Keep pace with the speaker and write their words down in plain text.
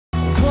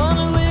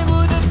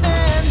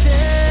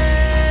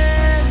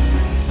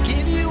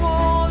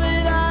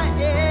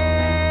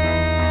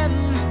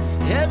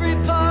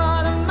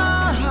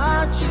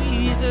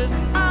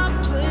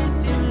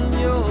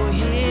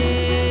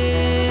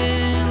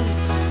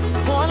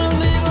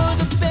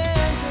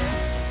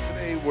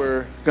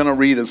going to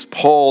read as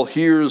Paul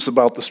hears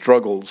about the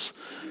struggles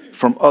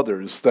from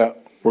others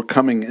that were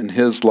coming in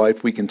his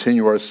life. We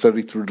continue our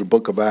study through the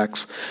book of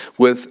Acts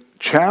with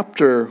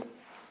chapter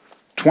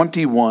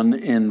 21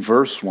 in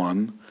verse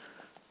 1,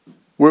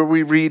 where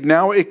we read,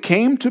 "Now it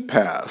came to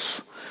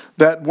pass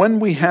that when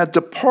we had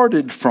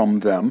departed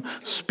from them,"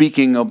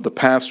 speaking of the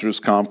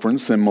pastors'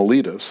 conference in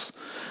Miletus,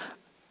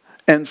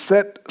 "and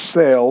set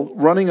sail,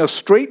 running a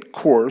straight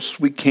course,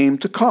 we came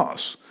to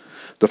Kos.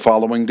 The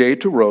following day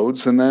to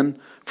Rhodes, and then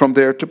from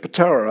there to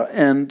Patara.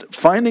 And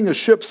finding a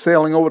ship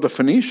sailing over to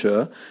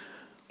Phoenicia,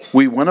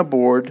 we went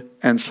aboard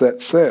and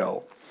set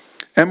sail.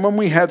 And when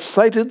we had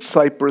sighted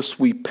Cyprus,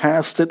 we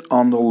passed it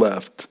on the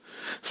left,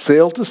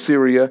 sailed to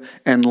Syria,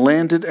 and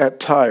landed at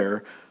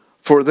Tyre,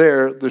 for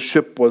there the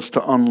ship was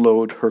to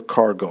unload her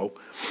cargo."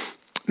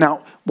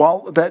 Now,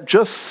 while that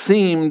just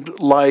seemed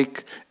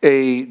like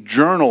a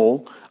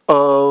journal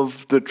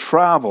of the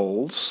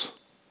travels,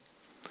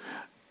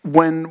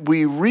 when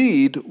we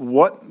read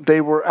what they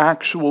were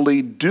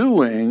actually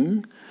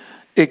doing,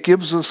 it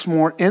gives us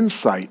more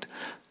insight.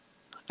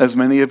 As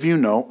many of you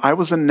know, I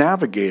was a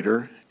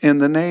navigator in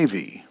the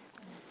Navy.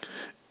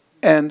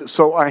 And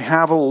so I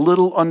have a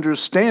little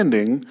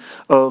understanding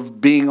of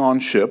being on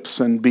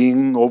ships and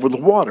being over the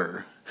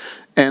water,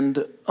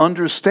 and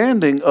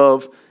understanding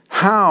of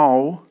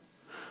how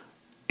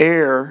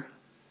air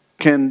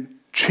can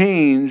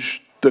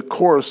change the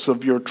course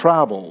of your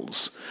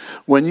travels.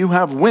 When you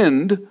have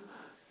wind,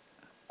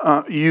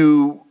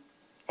 you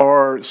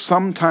are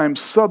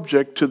sometimes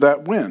subject to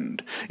that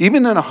wind.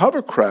 Even in a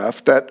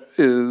hovercraft that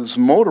is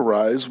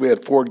motorized, we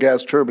had 4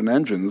 gas turbine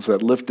engines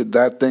that lifted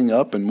that thing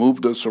up and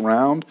moved us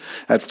around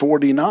at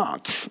 40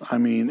 knots. I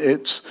mean,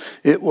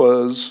 it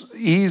was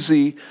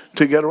easy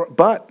to get around.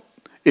 But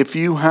if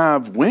you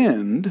have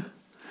wind,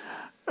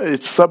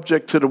 it's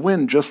subject to the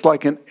wind, just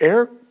like an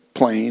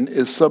airplane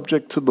is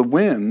subject to the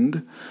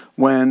wind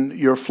when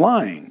you're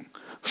flying.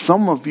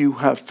 Some of you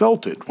have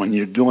felt it when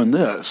you're doing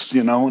this,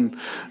 and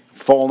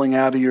falling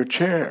out of your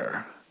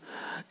chair.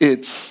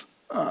 It's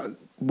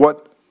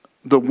what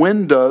the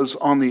wind does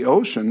on the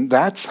ocean.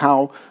 That's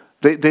how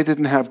they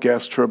didn't have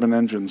gas turbine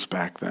engines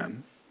back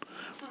then.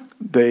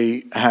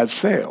 They had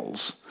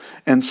sails.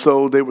 And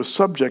so they were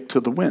subject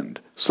to the wind.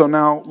 So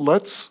now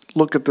let's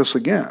look at this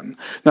again.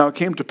 "Now it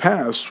came to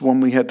pass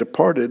when we had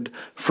departed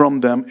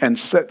from them and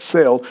set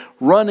sail,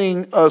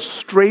 running a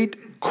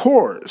straight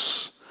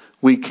course,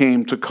 we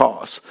came to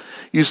Kos."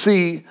 You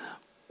see,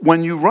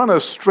 when you run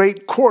a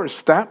straight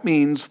course, that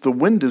means the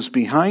wind is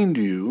behind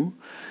you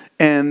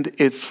and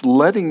it's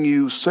letting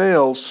you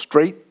sail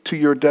straight to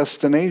your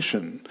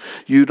destination.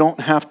 You don't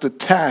have to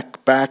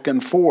tack back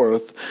and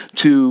forth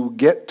to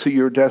get to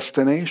your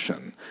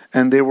destination.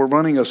 And they were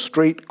running a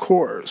straight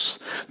course.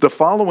 "The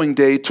following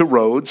day to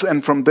Rhodes,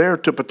 and from there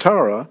to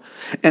Patara,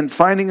 and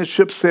finding a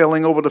ship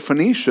sailing over to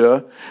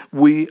Phoenicia,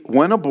 we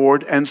went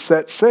aboard and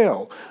set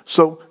sail."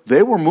 So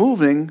they were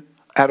moving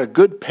at a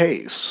good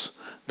pace.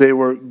 They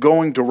were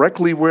going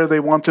directly where they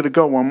wanted to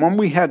go. And when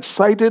we had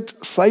sighted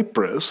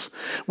Cyprus,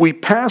 we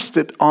passed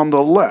it on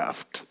the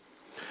left.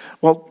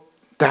 Well,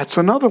 that's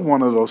another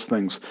one of those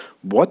things.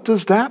 What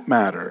does that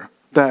matter,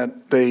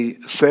 that they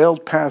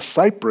sailed past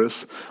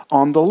Cyprus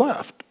on the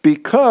left?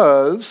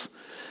 Because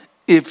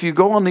if you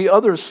go on the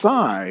other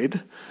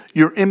side,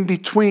 you're in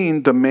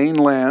between the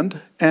mainland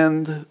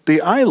and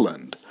the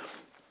island.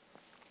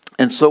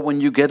 And so when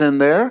you get in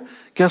there,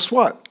 guess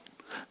what?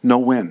 No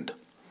wind.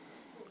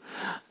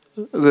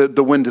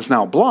 The wind is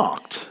now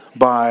blocked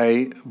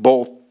by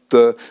both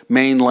the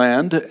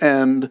mainland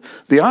and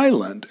the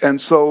island. And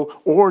so,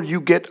 or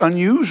you get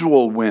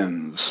unusual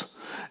winds.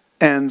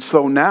 And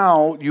so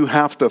now you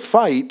have to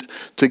fight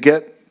to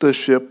get the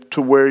ship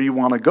to where you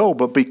want to go.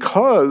 But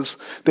because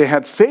they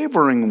had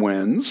favoring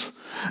winds,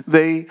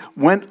 they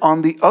went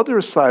on the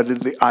other side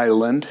of the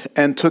island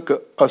and took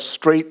a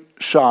straight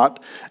shot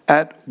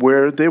at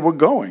where they were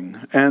going.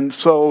 And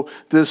so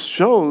this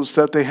shows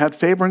that they had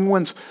favoring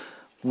winds.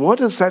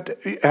 What is that?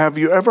 Have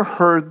you ever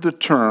heard the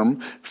term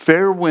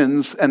fair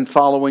winds and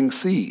following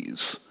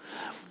seas?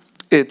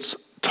 It's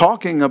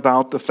talking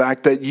about the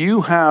fact that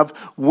you have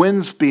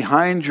winds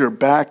behind your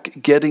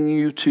back getting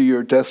you to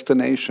your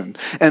destination.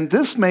 And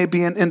this may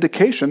be an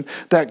indication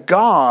that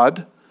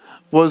God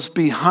was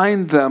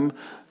behind them,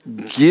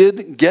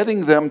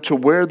 getting them to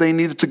where they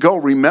needed to go.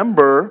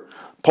 Remember,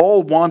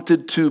 Paul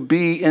wanted to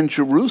be in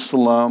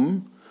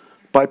Jerusalem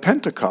by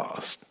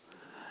Pentecost.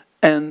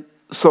 And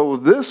so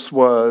this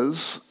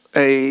was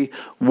a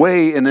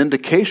way, an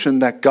indication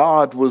that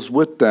God was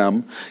with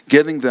them,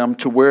 getting them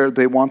to where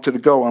they wanted to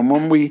go. And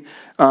when we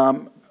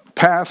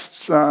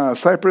passed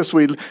Cyprus,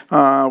 we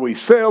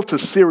sailed to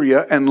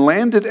Syria and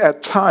landed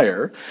at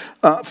Tyre,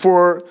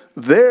 for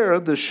there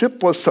the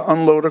ship was to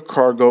unload a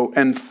cargo.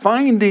 And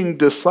finding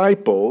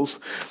disciples,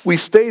 we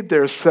stayed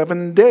there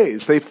 7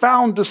 days. They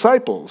found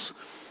disciples.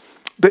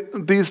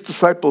 These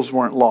disciples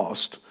weren't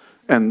lost,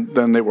 and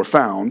then they were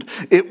found.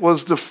 It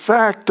was the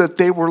fact that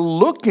they were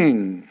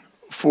looking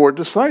for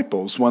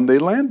disciples when they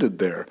landed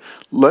there.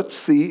 Let's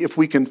see if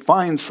we can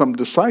find some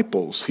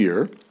disciples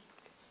here.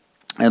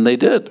 And they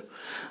did.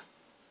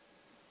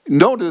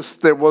 Notice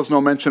there was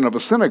no mention of a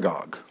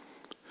synagogue.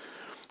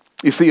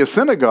 You see, a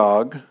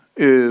synagogue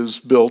is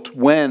built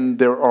when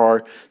there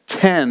are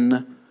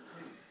 10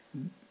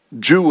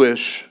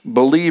 Jewish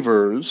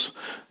believers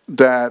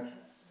that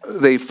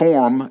they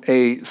form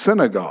a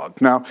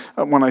synagogue. Now,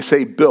 when I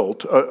say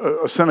built,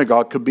 a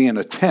synagogue could be in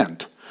a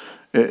tent.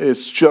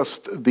 It's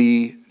just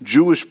the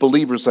Jewish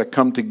believers that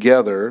come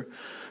together,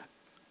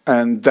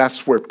 and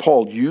that's where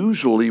Paul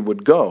usually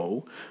would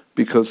go,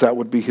 because that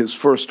would be his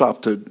first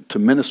stop to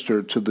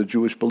minister to the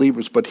Jewish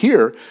believers. But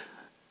here,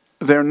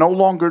 they're no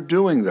longer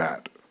doing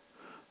that.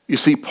 You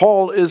see,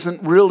 Paul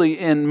isn't really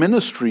in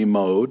ministry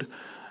mode.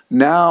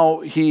 Now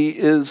he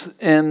is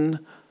in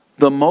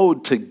the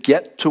mode to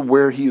get to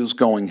where he was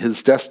going.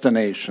 His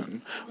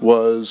destination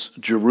was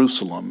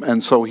Jerusalem.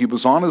 And so he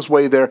was on his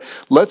way there.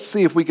 Let's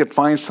see if we could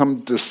find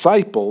some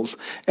disciples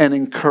and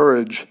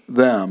encourage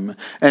them.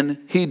 And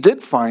he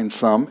did find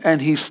some,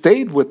 and he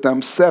stayed with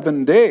them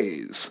 7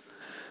 days.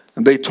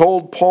 And they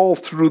told Paul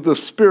through the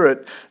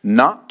Spirit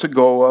not to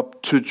go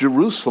up to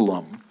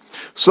Jerusalem.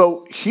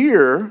 So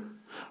here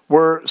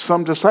were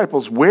some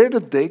disciples. Where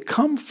did they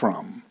come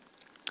from?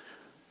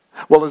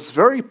 Well, it's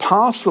very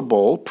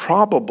possible,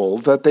 probable,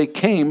 that they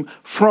came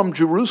from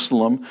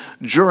Jerusalem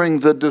during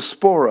the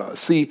diaspora.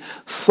 See,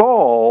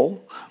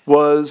 Saul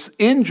was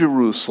in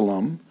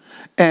Jerusalem,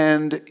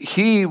 and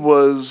he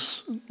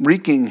was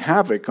wreaking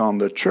havoc on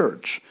the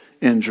church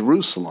in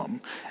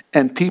Jerusalem.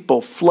 And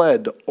people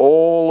fled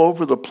all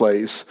over the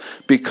place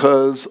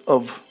because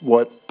of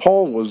what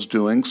Paul was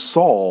doing,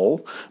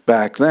 Saul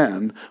back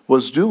then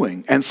was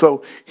doing. And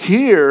so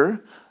here,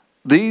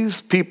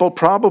 these people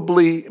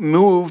probably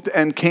moved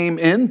and came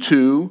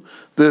into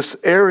this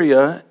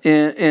area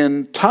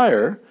in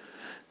Tyre,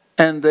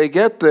 and they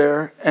get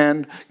there,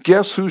 and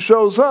guess who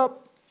shows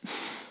up?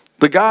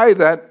 The guy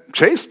that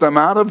chased them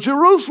out of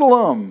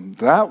Jerusalem.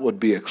 That would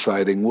be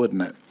exciting,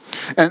 wouldn't it?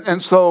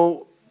 And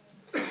so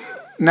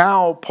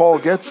now Paul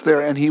gets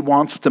there, and he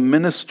wants to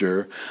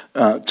minister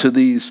to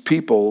these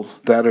people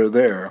that are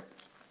there.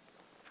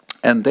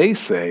 And they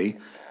say,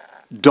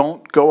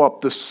 don't go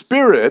up. The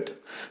Spirit,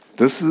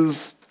 this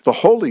is the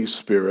Holy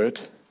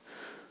Spirit,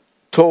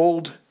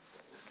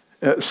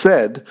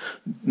 said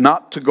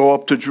not to go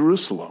up to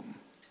Jerusalem.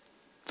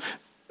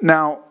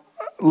 Now,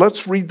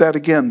 let's read that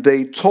again.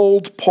 They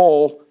told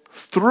Paul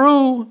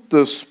through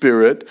the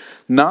Spirit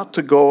not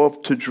to go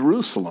up to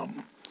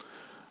Jerusalem.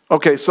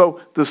 Okay, so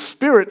the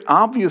Spirit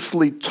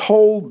obviously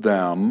told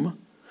them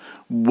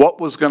what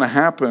was going to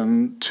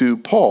happen to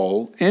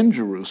Paul in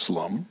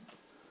Jerusalem.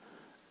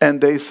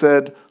 And they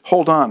said,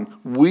 hold on,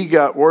 we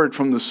got word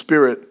from the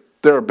Spirit,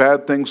 there are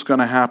bad things going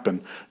to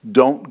happen.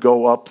 Don't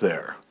go up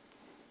there.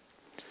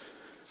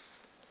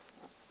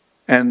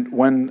 And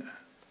when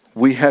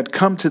we had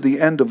come to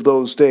the end of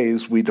those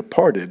days, we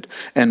departed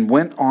and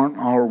went on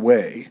our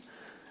way.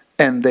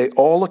 And they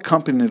all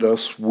accompanied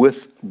us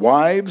with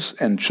wives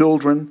and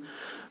children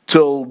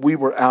till we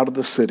were out of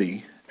the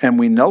city. And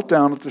we knelt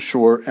down at the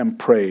shore and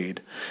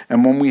prayed.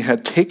 And when we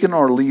had taken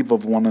our leave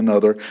of one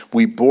another,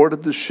 we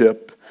boarded the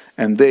ship,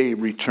 and they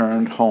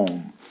returned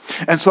home.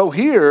 And so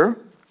here,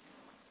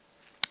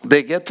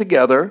 they get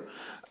together,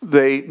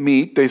 they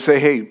meet, they say,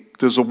 hey,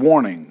 there's a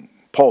warning.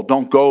 Paul,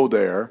 don't go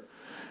there.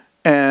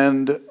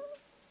 And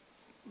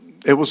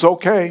it was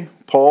okay.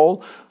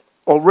 Paul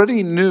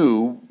already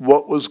knew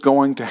what was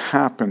going to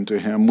happen to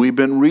him. We've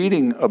been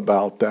reading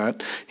about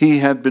that. He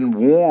had been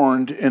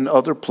warned in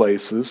other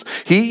places.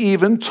 He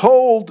even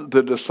told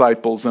the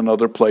disciples in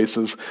other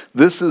places,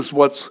 this is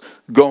what's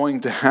going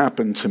to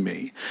happen to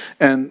me.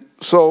 And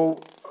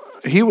so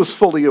he was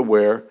fully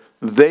aware.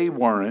 They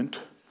weren't.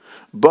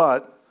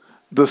 But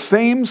the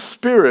same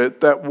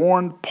Spirit that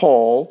warned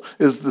Paul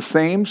is the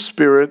same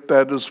Spirit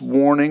that is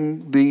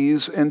warning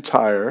these in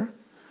Tyre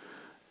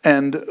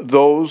and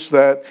those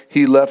that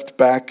he left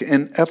back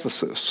in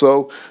Ephesus.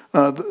 So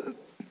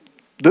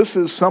this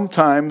is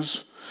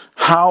sometimes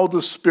how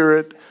the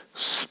Spirit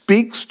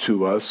speaks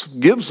to us,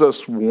 gives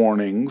us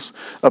warnings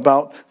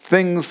about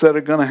things that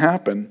are going to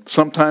happen.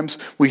 Sometimes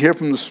we hear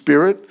from the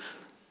Spirit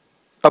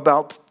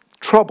about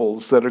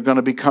troubles that are going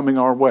to be coming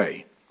our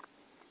way.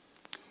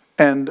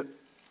 And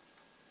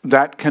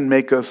that can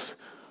make us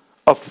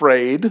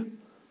afraid,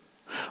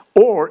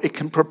 or it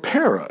can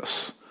prepare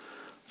us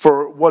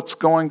for what's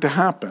going to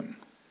happen.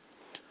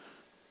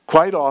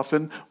 Quite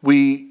often,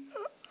 we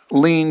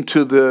lean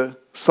to the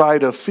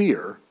side of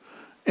fear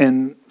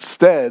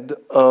instead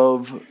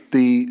of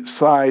the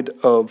side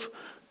of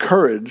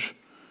courage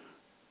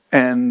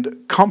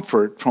and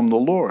comfort from the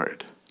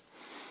Lord.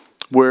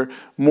 We're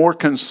more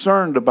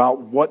concerned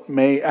about what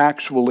may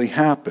actually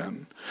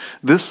happen.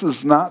 This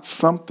is not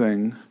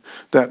something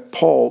that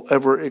Paul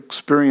ever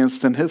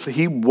experienced in his.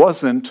 He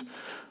wasn't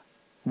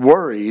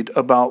worried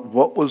about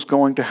what was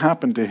going to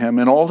happen to him.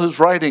 In all his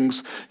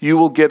writings, you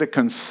will get a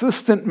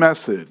consistent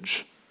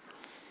message.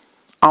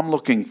 I'm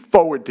looking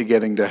forward to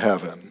getting to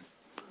heaven.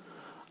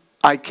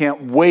 I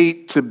can't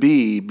wait to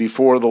be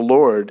before the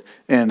Lord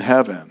in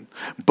heaven.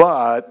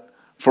 But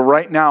for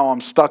right now,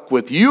 I'm stuck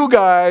with you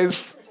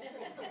guys.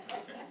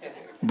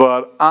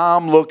 But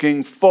I'm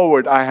looking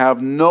forward. I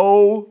have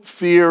no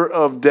fear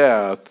of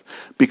death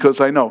because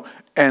I know.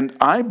 And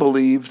I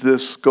believe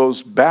this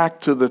goes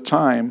back to the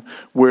time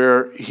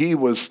where he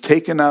was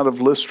taken out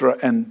of Lystra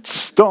and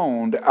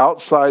stoned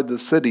outside the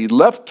city,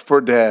 left for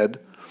dead.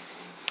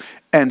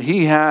 And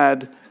he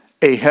had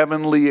a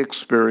heavenly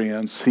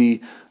experience.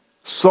 He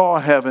saw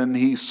heaven.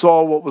 He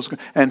saw what was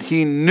going, and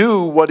he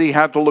knew what he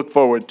had to look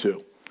forward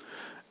to.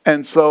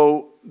 And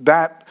so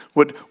that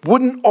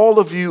wouldn't all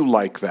of you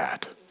like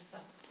that?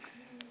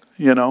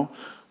 You know,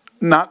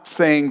 not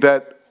saying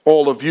that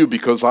all of you,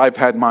 because I've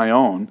had my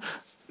own.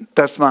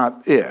 That's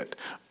not it.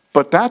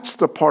 But that's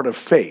the part of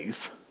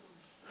faith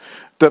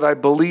that I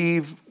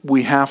believe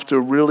we have to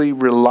really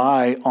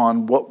rely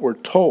on what we're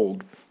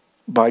told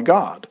by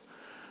God.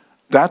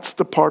 That's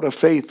the part of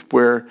faith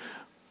where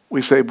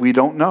we say we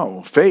don't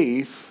know.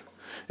 Faith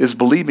is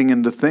believing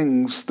in the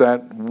things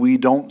that we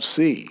don't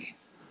see.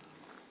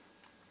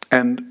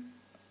 And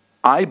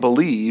I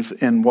believe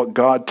in what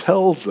God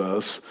tells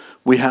us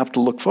we have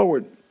to look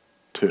forward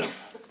to.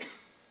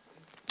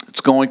 It's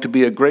going to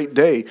be a great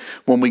day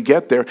when we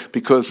get there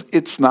because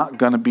it's not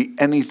going to be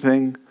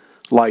anything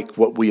like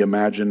what we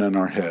imagine in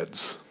our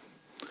heads.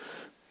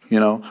 You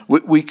know,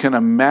 we can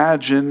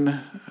imagine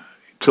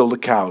till the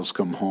cows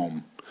come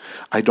home.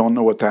 I don't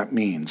know what that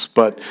means,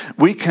 but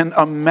we can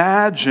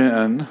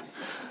imagine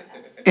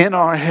in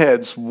our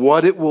heads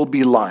what it will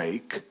be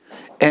like,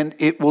 and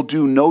it will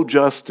do no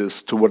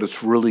justice to what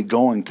it's really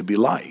going to be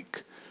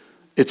like.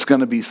 It's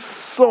going to be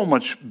so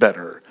much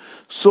better,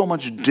 so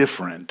much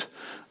different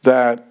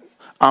that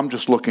I'm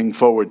just looking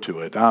forward to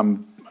it.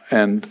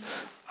 And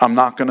I'm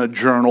not going to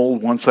journal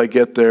once I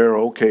get there.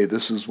 Okay,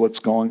 this is what's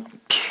going.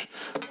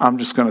 I'm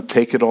just going to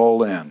take it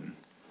all in.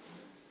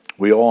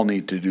 We all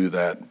need to do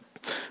that.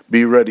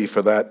 Be ready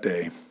for that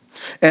day.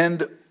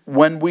 And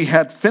when we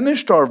had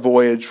finished our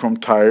voyage from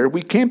Tyre,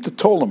 we came to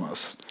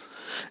Ptolemais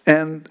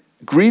and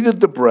greeted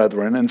the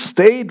brethren and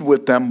stayed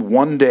with them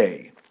one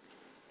day.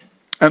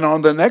 And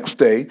on the next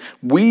day,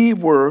 who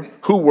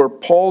were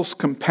Paul's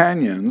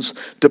companions,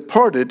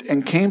 departed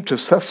and came to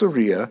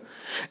Caesarea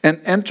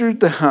and entered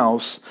the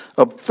house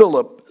of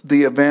Philip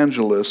the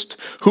evangelist,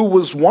 who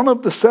was one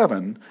of the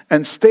 7,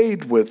 and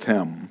stayed with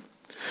him.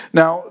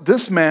 Now,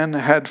 this man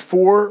had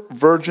 4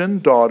 virgin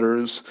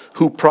daughters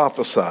who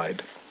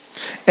prophesied.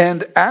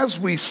 And as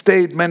we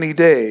stayed many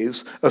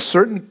days, a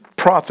certain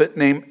prophet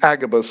named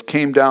Agabus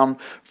came down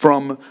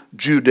from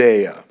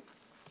Judea.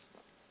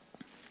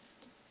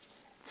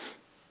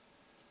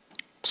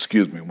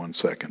 Excuse me one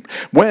second.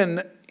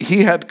 When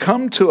he had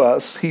come to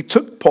us, he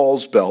took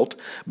Paul's belt,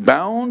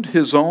 bound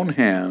his own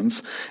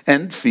hands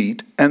and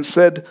feet, and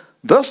said,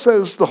 "Thus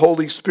says the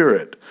Holy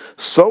Spirit,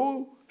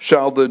 so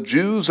shall the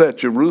Jews at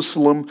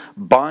Jerusalem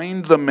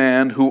bind the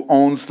man who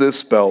owns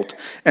this belt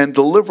and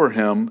deliver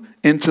him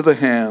into the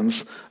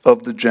hands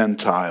of the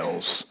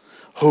Gentiles."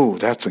 Oh,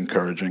 that's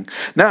encouraging.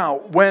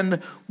 Now,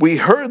 when we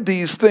heard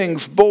these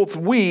things, both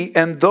we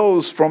and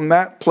those from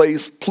that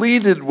place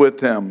pleaded with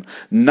him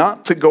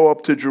not to go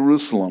up to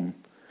Jerusalem.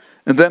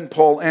 And then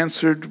Paul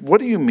answered,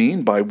 "What do you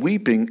mean by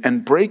weeping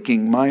and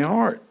breaking my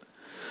heart?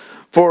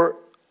 For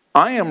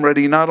I am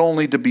ready not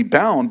only to be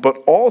bound, but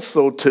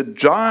also to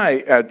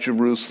die at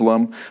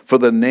Jerusalem for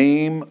the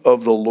name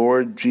of the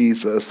Lord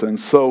Jesus." And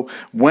so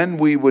when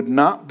we would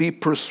not be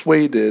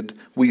persuaded,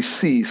 we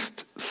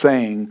ceased,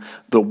 saying,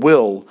 "The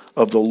will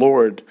of the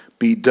Lord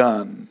be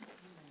done."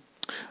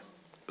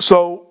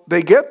 So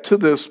they get to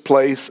this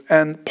place,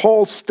 and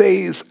Paul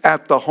stays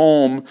at the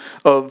home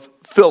of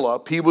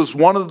Philip. He was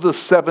one of the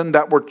 7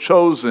 that were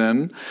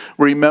chosen.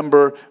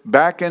 Remember,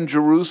 back in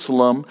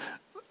Jerusalem,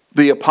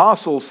 the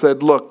apostles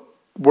said, "Look,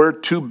 we're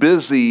too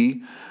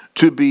busy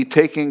to be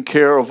taking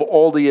care of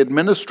all the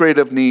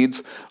administrative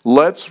needs.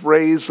 Let's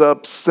raise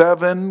up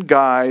 7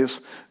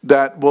 guys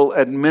that will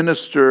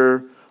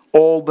administer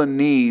all the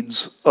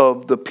needs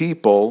of the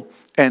people,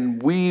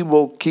 and we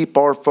will keep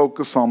our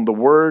focus on the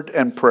word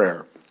and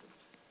prayer."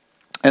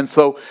 And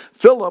so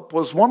Philip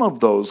was one of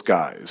those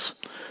guys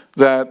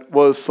that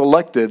was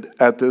selected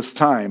at this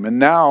time. And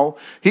now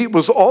he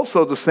was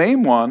also the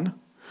same one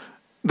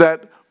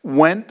that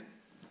went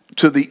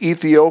to the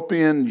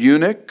Ethiopian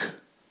eunuch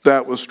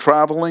that was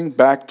traveling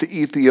back to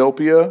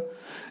Ethiopia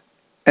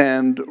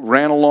and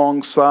ran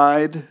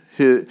alongside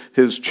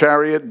his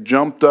chariot,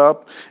 jumped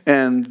up,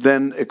 and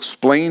then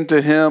explained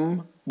to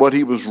him what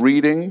he was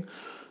reading.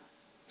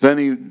 Then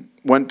he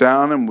went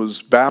down and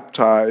was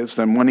baptized.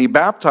 And when he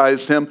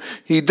baptized him,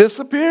 he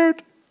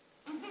disappeared.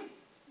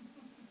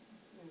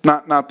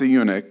 Not the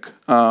eunuch,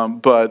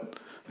 but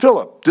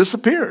Philip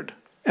disappeared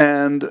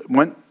and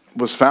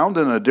was found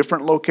in a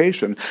different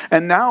location.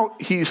 And now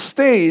he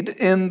stayed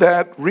in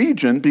that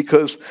region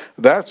because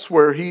that's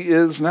where he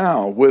is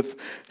now with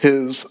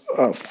his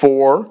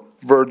 4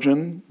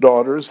 virgin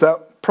daughters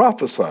that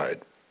prophesied.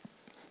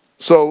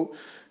 So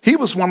he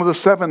was one of the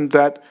 7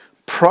 that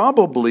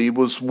probably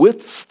was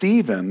with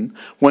Stephen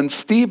when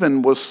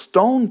Stephen was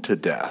stoned to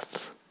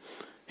death.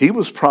 He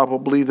was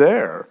probably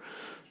there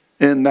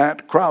in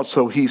that crowd.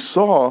 So he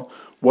saw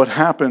what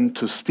happened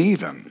to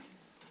Stephen.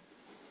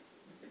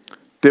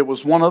 There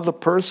was one other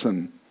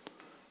person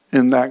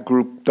in that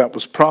group that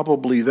was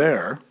probably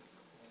there,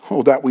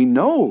 that we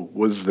know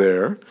was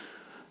there,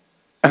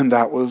 and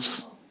that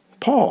was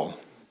Paul,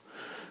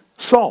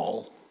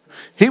 Saul.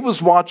 He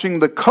was watching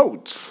the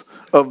coats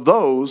of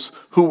those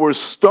who were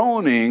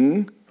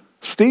stoning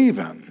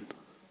Stephen.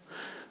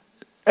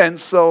 And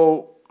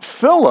so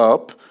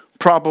Philip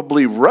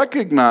probably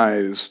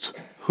recognized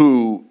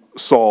who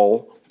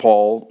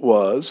Paul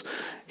was.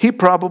 He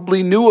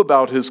probably knew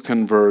about his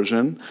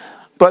conversion.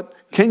 But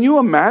can you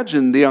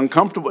imagine the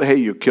uncomfortable, hey,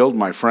 you killed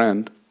my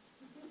friend.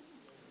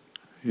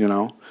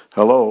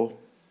 Hello,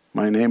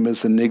 my name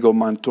is Inigo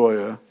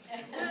Montoya.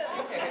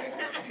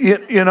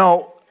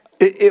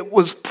 It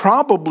was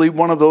probably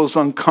one of those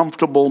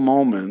uncomfortable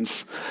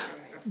moments.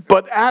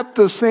 But at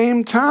the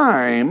same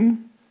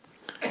time,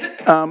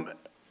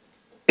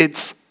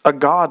 it's a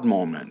God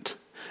moment.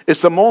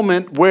 It's a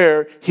moment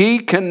where he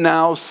can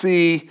now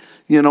see,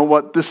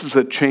 this is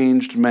a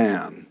changed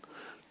man.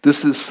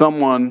 This is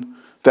someone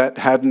that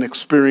had an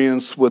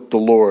experience with the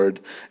Lord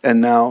and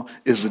now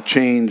is a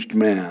changed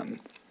man.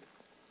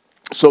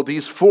 So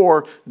these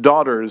 4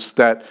 daughters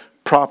that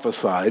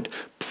prophesied,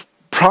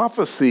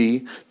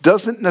 prophecy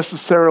doesn't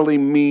necessarily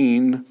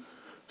mean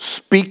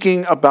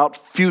speaking about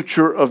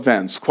future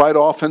events. Quite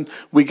often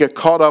we get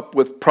caught up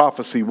with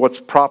prophecy. What's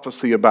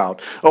prophecy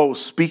about? Oh,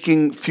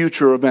 speaking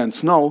future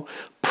events. No,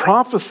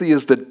 prophecy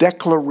is the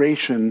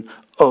declaration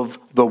of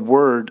the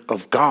Word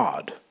of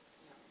God.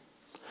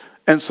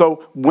 And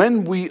so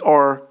when we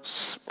are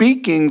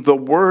speaking the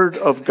Word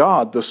of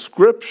God, the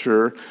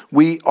Scripture,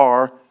 we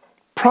are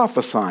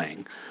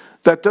prophesying.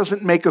 That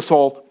doesn't make us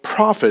all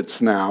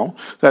prophets now.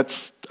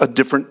 That's a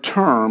different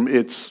term.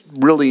 It's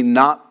really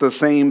not the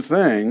same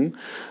thing.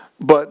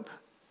 But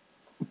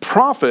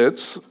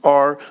prophets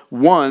are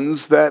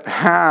ones that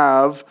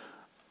have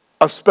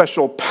a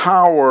special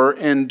power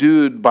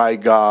endued by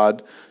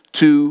God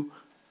to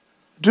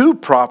do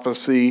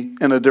prophecy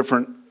in a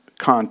different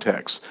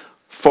context.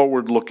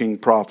 Forward-looking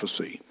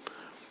prophecy.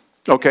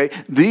 Okay?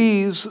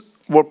 These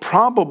were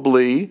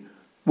probably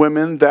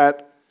women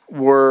that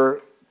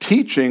were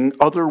teaching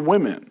other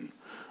women,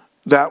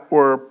 that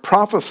were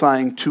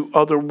prophesying to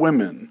other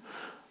women.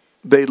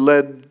 They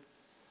led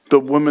the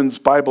women's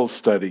Bible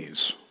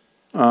studies,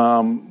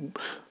 the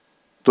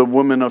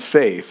women of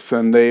faith,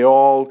 and they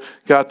all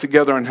got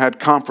together and had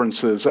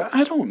conferences.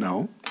 I don't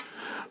know.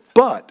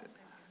 But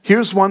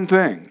here's one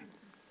thing.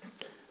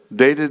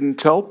 They didn't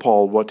tell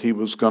Paul what he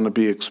was going to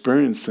be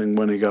experiencing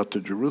when he got to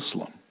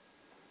Jerusalem.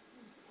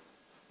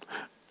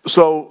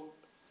 So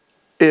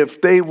if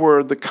they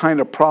were the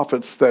kind of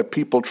prophets that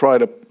people try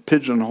to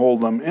pigeonhole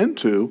them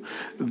into,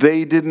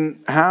 they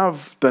didn't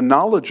have the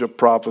knowledge of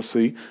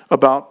prophecy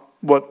about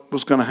what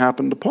was going to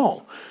happen to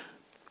Paul.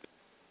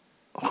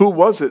 Who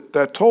was it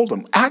that told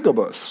him?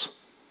 Agabus.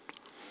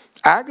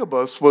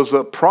 Agabus was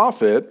a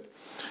prophet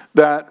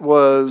that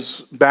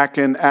was, back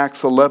in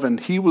Acts 11,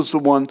 he was the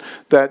one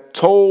that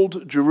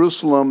told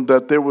Jerusalem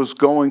that there was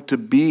going to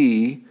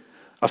be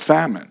a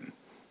famine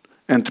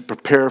and to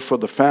prepare for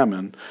the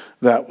famine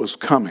that was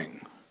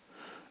coming.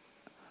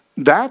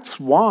 That's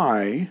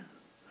why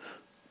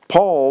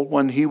Paul,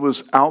 when he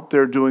was out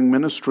there doing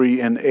ministry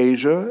in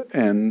Asia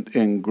and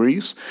in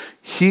Greece,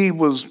 he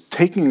was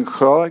taking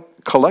a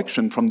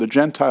collection from the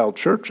Gentile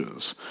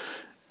churches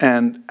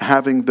and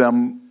having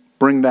them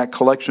bring that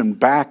collection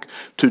back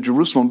to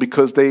Jerusalem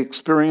because they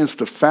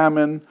experienced a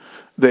famine.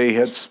 They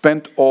had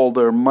spent all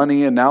their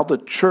money, and now the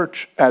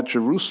church at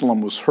Jerusalem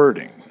was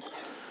hurting.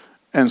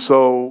 And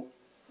so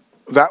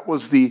that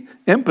was the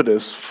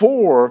impetus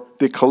for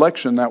the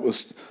collection that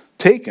was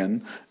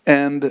taken.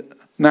 And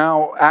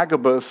now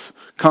Agabus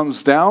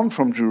comes down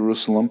from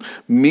Jerusalem,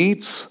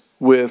 meets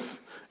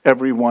with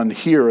everyone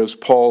here as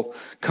Paul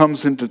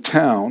comes into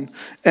town,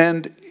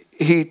 and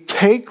he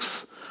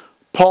takes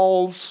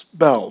Paul's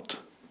belt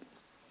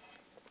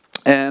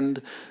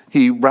and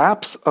he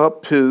wraps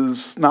up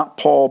not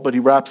Paul, but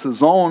he wraps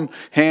his own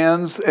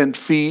hands and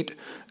feet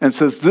and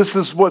says, this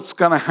is what's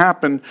going to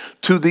happen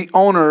to the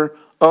owner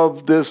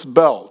of this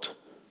belt.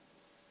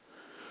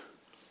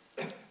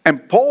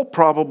 And Paul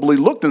probably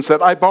looked and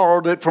said, I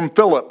borrowed it from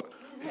Philip.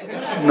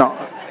 No,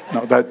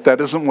 that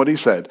isn't what he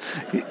said.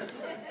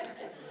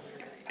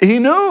 He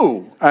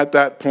knew at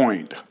that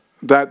point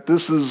that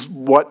this is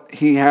what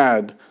he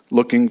had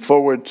looking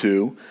forward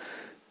to.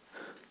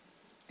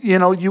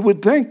 You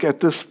would think at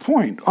this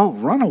point, oh,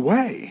 run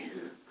away.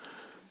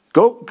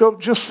 Go,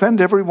 just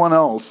send everyone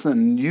else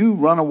and you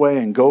run away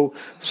and go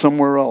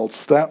somewhere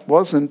else. That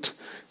wasn't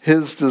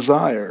his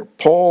desire.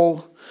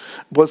 Paul,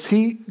 was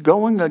he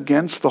going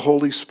against the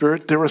Holy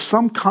Spirit? There are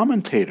some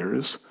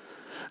commentators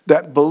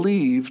that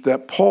believe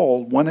that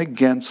Paul went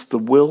against the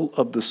will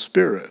of the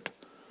Spirit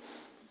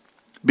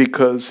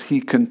because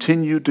he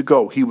continued to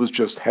go. He was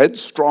just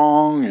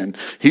headstrong and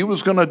he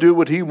was going to do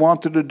what he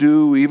wanted to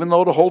do, even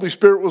though the Holy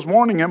Spirit was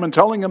warning him and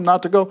telling him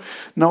not to go.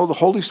 No, the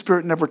Holy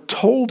Spirit never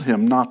told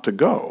him not to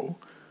go.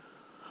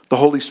 The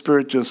Holy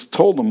Spirit just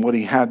told him what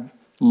he had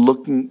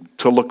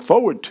to look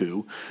forward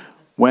to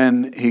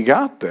when he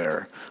got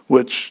there,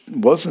 which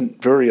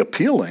wasn't very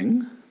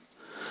appealing.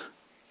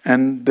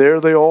 And there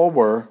they all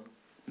were,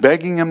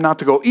 begging him not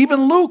to go.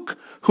 Even Luke,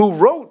 who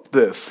wrote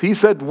this, he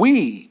said,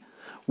 we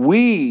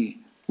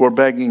were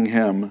begging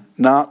him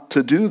not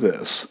to do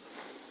this.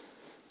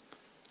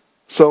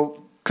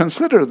 So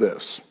consider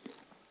this.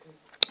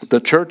 The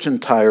church in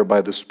Tyre,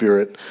 by the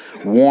Spirit,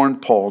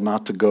 warned Paul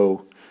not to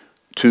go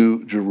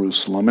to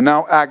Jerusalem. And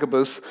now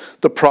Agabus,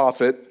 the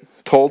prophet,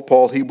 told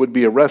Paul he would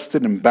be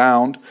arrested and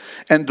bound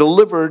and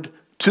delivered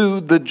to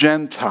the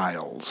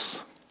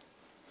Gentiles.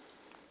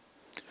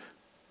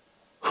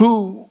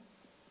 Who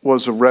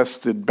was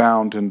arrested,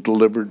 bound, and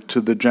delivered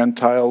to the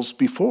Gentiles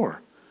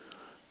before?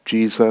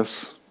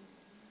 Jesus.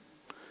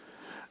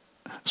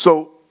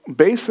 So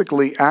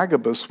basically,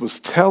 Agabus was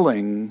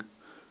telling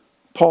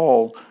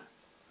Paul,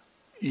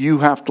 you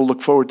have to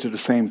look forward to the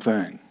same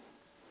thing.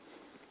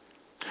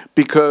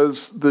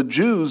 Because the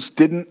Jews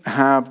didn't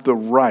have the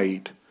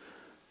right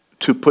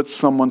to put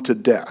someone to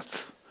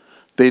death.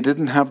 They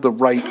didn't have the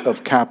right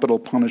of capital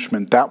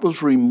punishment. That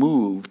was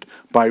removed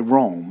by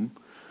Rome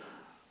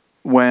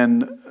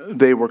when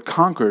they were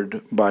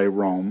conquered by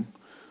Rome.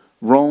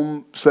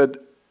 Rome said,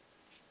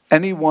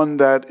 anyone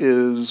that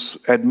is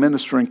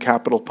administering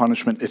capital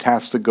punishment, it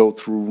has to go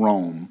through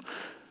Rome.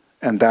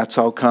 And that's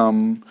how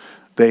come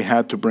they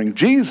had to bring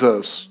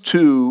Jesus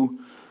to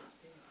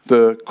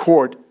the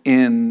court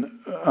in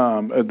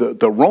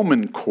the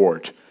Roman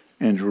court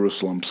in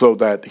Jerusalem so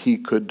that he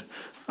could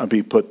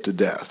be put to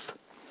death.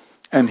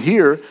 And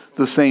here,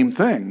 the same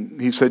thing.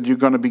 He said, you're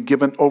going to be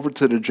given over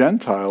to the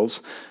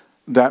Gentiles.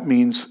 That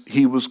means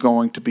he was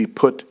going to be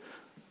put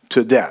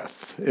to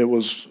death. It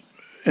was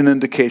an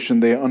indication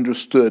they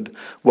understood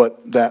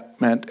what that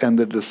meant, and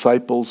the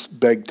disciples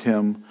begged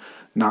him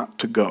not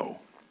to go.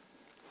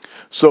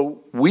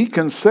 So we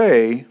can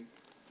say,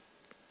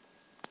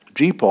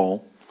 gee,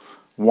 Paul,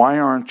 why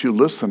aren't you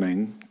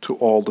listening to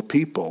all the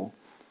people?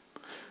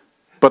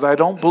 But I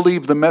don't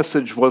believe the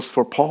message was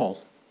for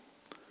Paul.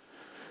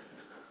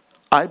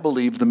 I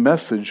believe the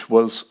message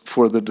was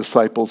for the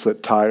disciples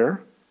at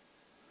Tyre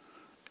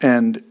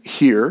and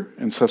here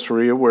in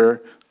Caesarea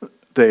where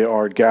they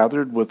are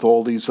gathered with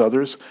all these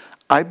others.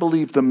 I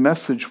believe the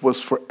message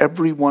was for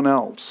everyone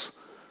else.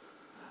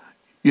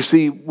 You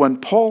see, when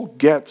Paul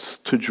gets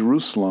to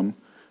Jerusalem,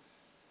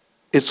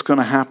 it's going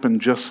to happen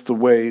just the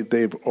way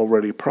they've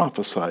already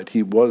prophesied.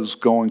 He was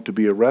going to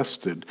be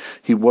arrested.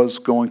 He was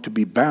going to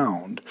be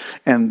bound.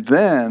 And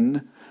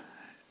then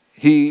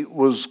he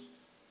was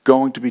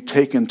going to be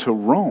taken to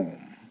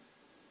Rome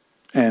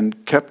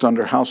and kept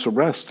under house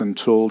arrest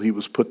until he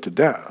was put to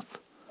death.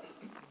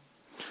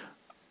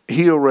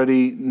 He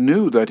already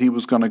knew that he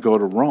was going to go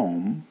to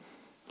Rome.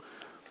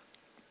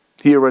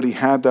 He already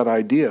had that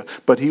idea.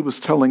 But he was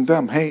telling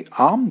them, hey,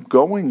 I'm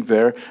going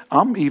there.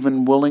 I'm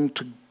even willing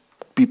to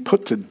be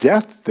put to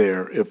death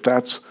there if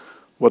that's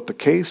what the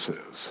case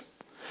is.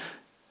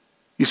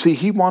 You see,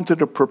 he wanted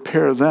to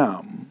prepare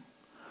them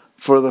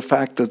for the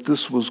fact that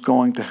this was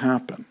going to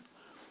happen.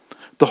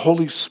 The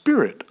Holy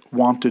Spirit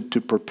wanted to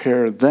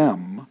prepare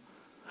them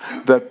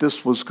that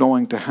this was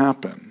going to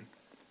happen.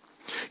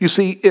 You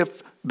see,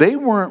 if they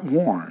weren't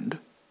warned,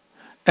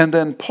 and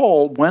then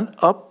Paul went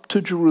up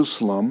to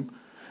Jerusalem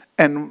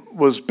and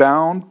was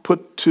bound,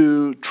 put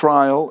to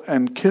trial,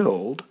 and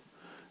killed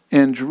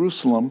in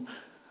Jerusalem,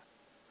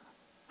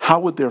 how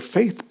would their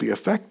faith be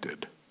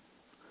affected?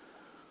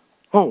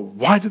 Oh,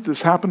 why did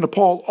this happen to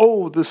Paul?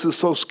 Oh, this is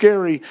so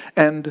scary.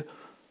 And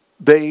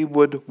they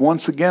would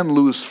once again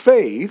lose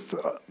faith,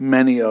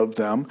 many of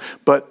them.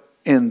 But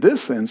in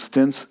this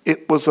instance,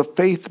 it was a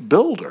faith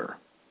builder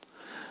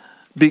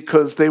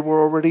because they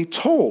were already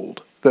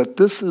told that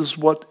this is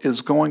what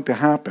is going to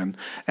happen.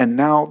 And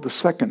now the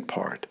second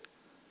part,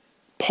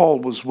 Paul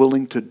was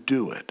willing to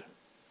do it.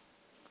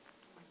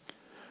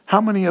 How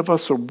many of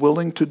us are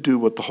willing to do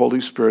what the Holy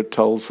Spirit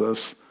tells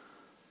us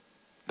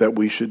that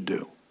we should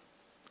do?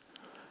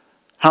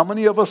 How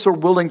many of us are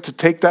willing to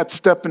take that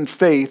step in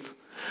faith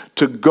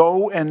to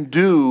go and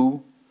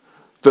do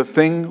the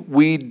thing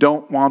we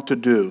don't want to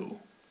do?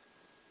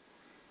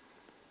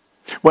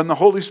 When the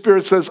Holy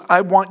Spirit says, I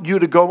want you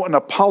to go and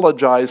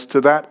apologize to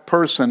that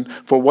person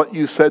for what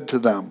you said to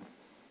them.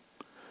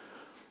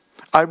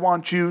 I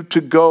want you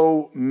to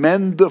go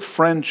mend the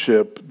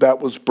friendship that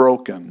was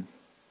broken.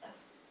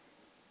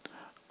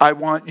 I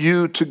want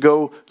you to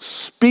go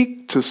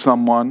speak to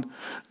someone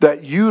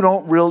that you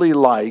don't really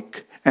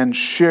like and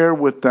share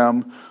with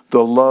them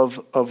the love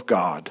of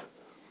God.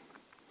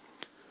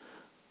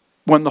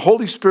 When the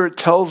Holy Spirit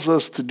tells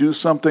us to do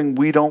something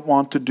we don't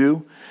want to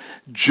do,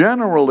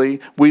 generally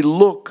we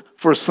look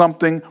for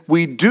something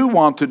we do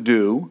want to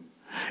do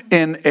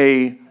in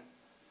a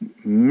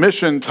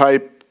mission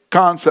type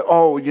concept.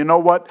 Oh, you know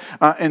what?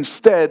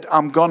 Instead,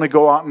 I'm going to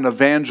go out and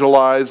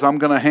evangelize. I'm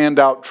going to hand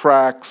out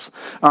tracts.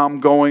 I'm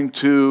going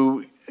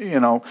to,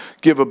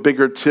 give a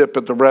bigger tip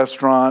at the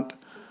restaurant.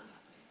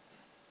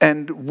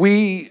 And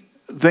we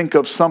think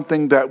of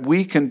something that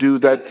we can do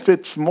that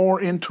fits more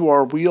into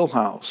our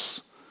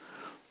wheelhouse.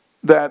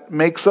 that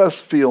makes us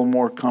feel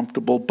more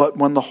comfortable. But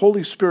when the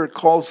Holy Spirit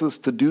calls us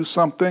to do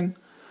something,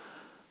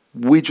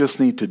 we just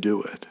need to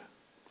do it.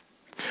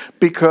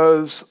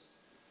 Because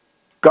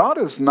God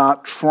is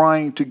not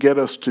trying to get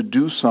us to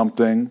do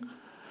something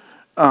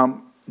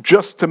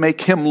just to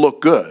make him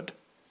look good.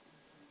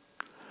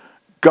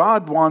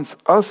 God wants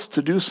us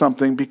to do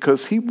something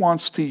because he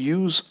wants to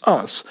use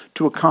us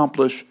to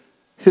accomplish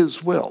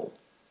his will,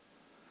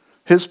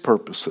 his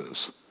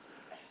purposes.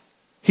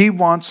 He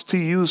wants to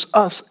use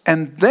us,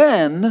 and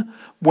then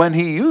when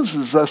he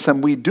uses us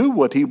and we do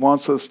what he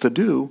wants us to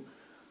do,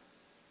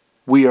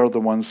 we are the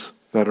ones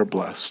that are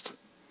blessed.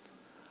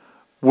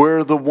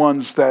 We're the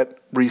ones that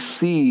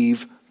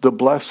receive the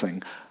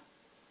blessing.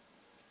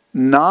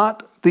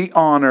 Not the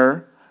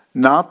honor,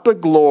 not the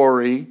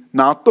glory,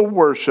 not the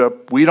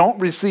worship. We don't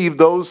receive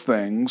those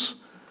things.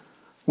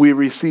 We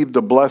receive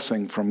the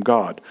blessing from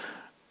God.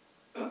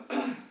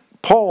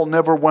 Paul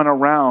never went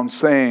around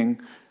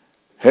saying,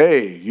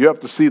 hey, you have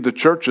to see the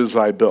churches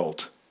I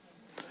built.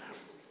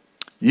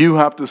 You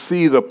have to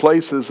see the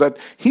places that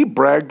he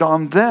bragged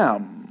on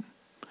them.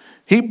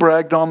 He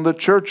bragged on the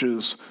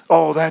churches.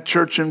 Oh, that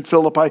church in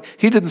Philippi.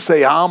 He didn't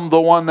say, I'm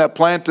the one that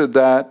planted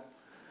that.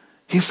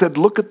 He said,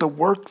 look at the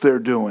work they're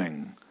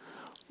doing.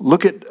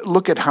 Look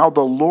at how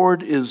the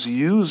Lord is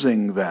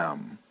using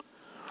them.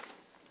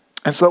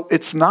 And so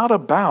it's not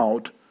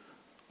about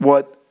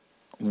what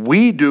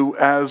we do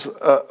as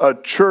a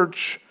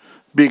church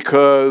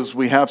because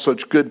we have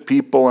such good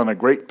people and a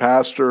great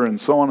pastor and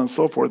so on and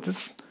so forth.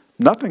 It's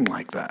nothing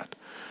like that.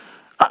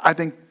 I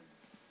think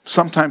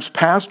sometimes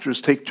pastors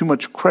take too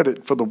much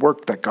credit for the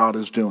work that God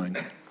is doing.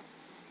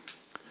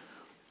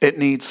 It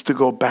needs to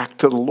go back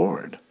to the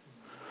Lord.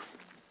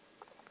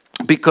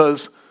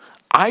 Because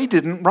I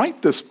didn't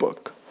write this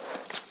book.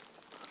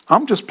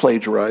 I'm just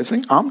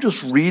plagiarizing. I'm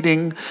just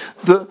reading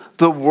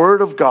the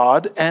Word of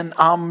God, and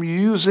I'm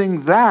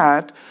using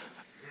that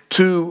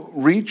to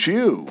reach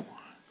you.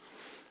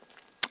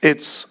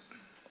 It's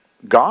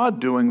God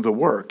doing the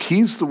work.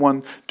 He's the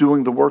one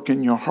doing the work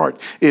in your heart.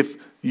 If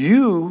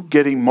you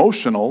get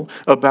emotional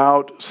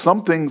about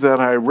something that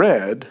I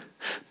read,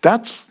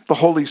 that's the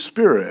Holy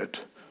Spirit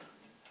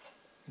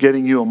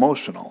getting you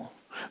emotional.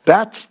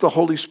 That's the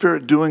Holy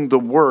Spirit doing the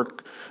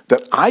work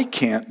that I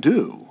can't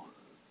do.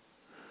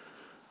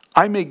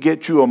 I may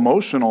get you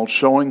emotional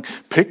showing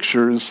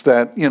pictures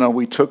that,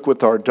 we took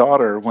with our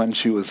daughter when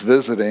she was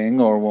visiting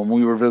or when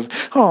we were visiting.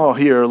 Oh,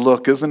 here,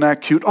 look, isn't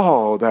that cute?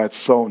 Oh, that's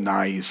so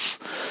nice.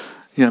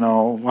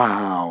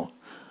 Wow.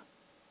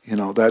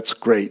 That's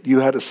great. You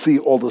had to see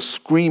all the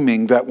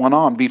screaming that went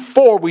on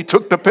before we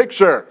took the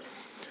picture.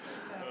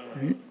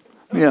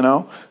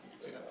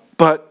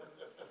 But,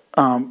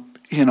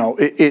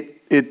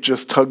 it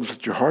just tugs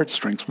at your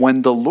heartstrings.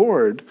 When the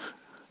Lord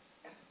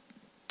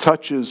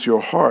touches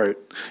your heart,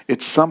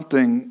 it's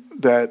something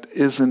that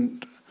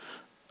isn't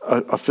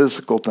a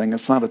physical thing.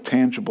 It's not a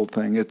tangible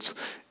thing.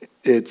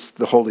 It's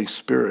the Holy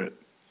Spirit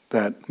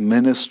that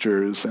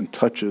ministers and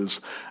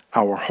touches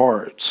our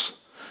hearts.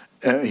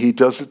 He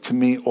does it to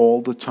me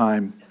all the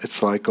time.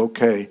 It's like,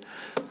 okay,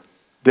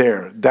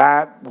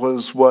 that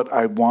was what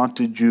I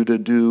wanted you to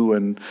do,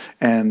 and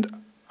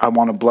I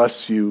want to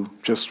bless you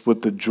just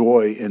with the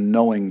joy in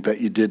knowing that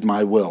you did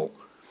my will.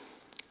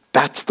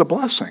 That's the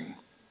blessing.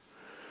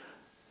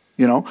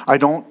 I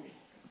don't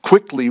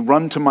quickly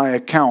run to my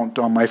account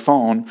on my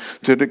phone.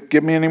 Did it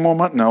give me any more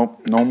money?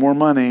 No more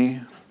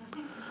money.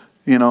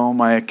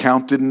 My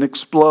account didn't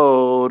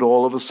explode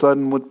all of a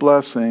sudden with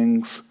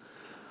blessings.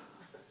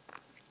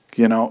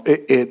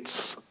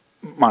 It's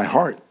my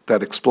heart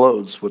that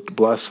explodes with the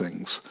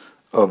blessings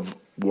of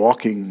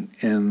walking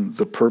in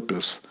the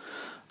purpose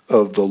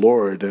of the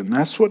Lord. And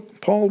that's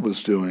what Paul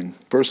was doing.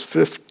 Verse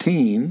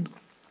 15.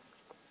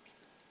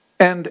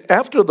 And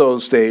after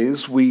those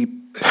days, we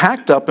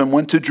packed up and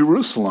went to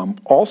Jerusalem.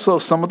 Also,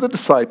 some of the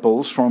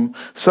disciples from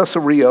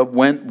Caesarea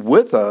went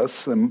with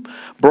us and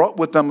brought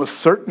with them a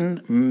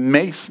certain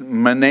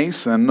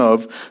Manason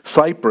of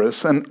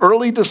Cyprus, an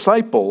early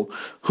disciple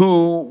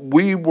whom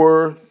we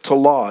were to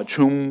lodge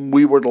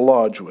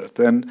with.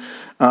 And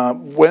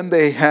when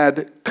they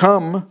had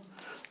come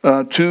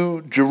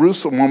to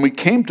Jerusalem, when we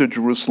came to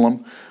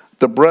Jerusalem,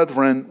 the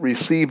brethren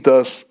received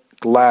us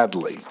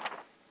gladly.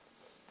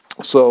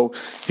 So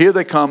here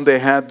they come. They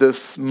had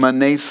this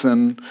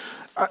Manason.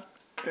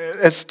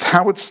 It's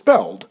how it's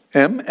spelled.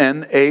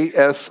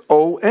 Mnason.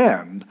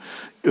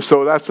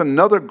 So that's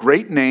another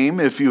great name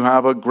if you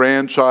have a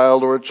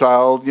grandchild or a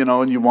child,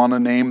 and you want to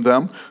name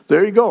them.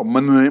 There you go,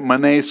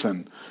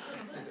 Manason.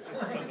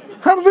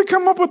 How did they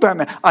come up with that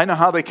name? I know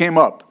how they came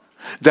up.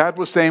 Dad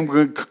was saying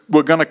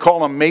we're going to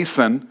call him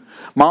Mason.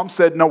 Mom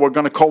said, no, we're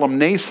going to call him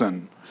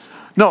Nason.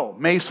 No,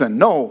 Mason.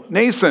 No,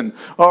 Nason.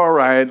 All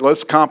right,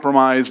 let's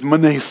compromise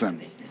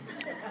Manason.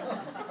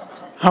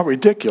 How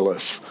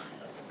ridiculous.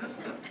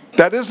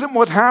 That isn't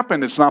what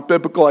happened. It's not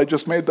biblical. I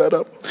just made that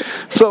up.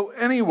 So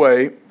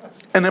anyway,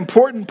 an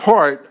important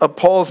part of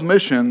Paul's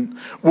mission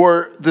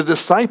were the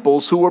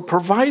disciples who were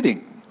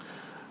providing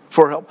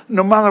for help.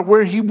 No matter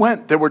where he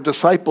went, there were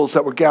disciples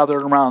that were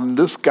gathered around. And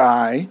this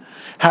guy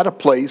had a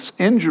place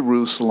in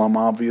Jerusalem,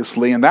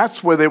 obviously, and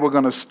that's where they were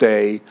going to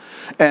stay.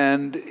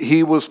 And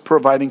he was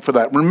providing for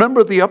that.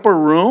 Remember the upper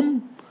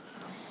room?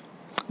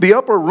 The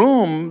upper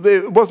room,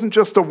 it wasn't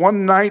just a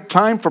one-night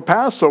time for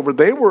Passover.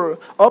 They were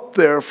up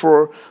there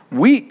for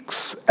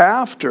weeks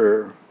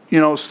after,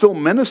 still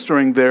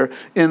ministering there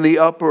in the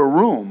upper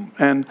room.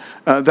 And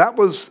that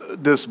was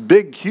this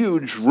big,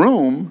 huge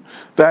room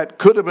that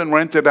could have been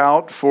rented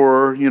out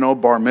for,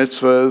 bar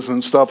mitzvahs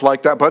and stuff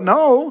like that. But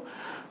no,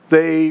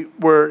 they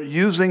were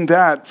using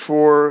that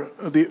for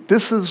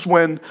this is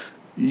when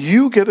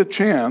you get a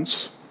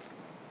chance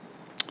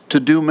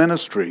to do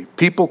ministry.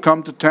 People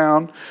come to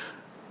town,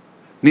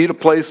 need a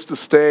place to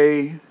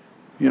stay,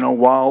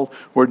 while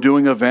we're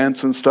doing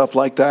events and stuff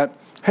like that.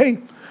 Hey,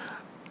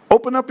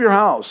 open up your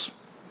house.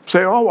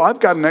 Say, oh,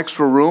 I've got an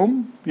extra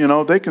room.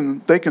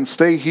 They can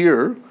stay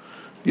here.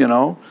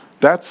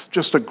 That's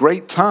just a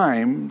great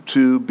time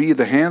to be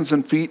the hands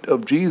and feet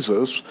of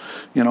Jesus,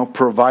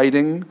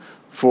 providing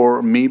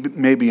for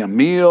maybe a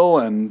meal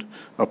and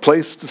a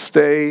place to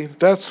stay.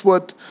 That's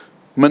what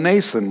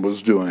Manasseh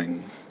was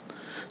doing.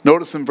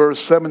 Notice in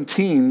verse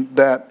 17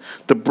 that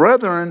the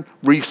brethren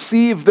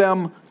received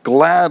them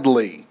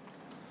gladly.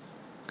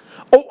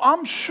 Oh,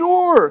 I'm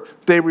sure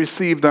they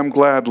received them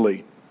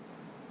gladly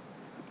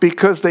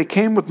because they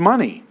came with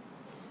money.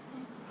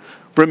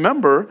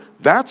 Remember,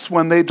 that's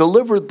when they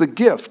delivered the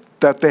gift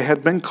that they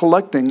had been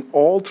collecting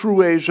all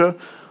through Asia,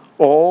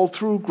 all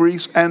through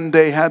Greece, and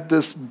they had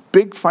this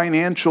big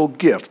financial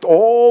gift.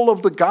 All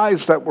of the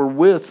guys that were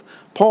with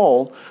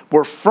Paul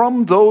were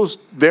from those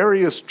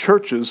various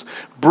churches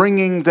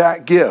bringing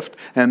that gift.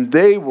 And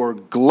they were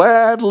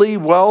gladly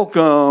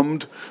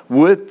welcomed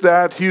with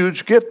that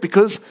huge gift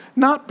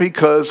not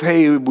because,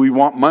 hey, we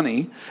want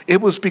money. It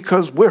was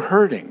because we're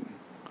hurting.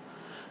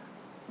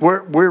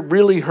 We're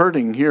really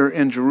hurting here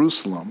in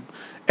Jerusalem.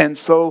 And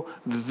so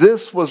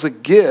this was a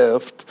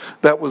gift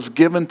that was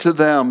given to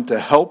them to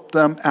help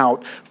them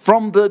out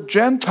from the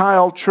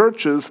Gentile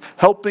churches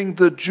helping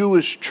the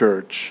Jewish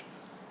church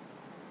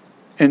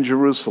in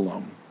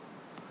Jerusalem.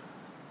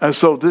 And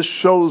so this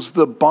shows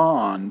the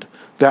bond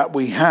that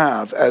we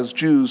have as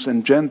Jews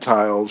and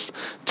Gentiles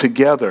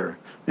together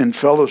in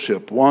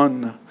fellowship,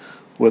 one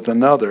with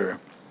another.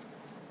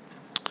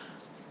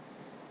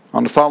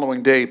 On the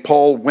following day,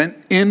 Paul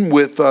went in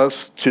with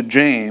us to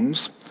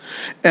James,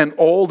 and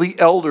all the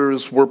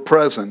elders were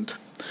present.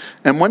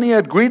 And when he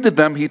had greeted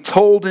them, he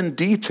told in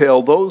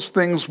detail those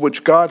things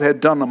which God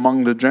had done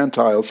among the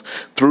Gentiles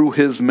through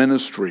his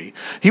ministry.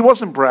 He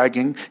wasn't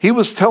bragging. He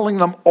was telling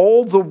them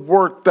all the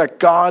work that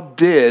God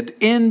did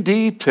in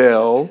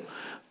detail,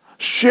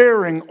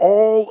 sharing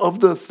all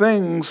of the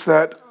things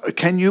that,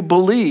 can you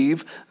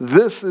believe,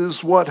 this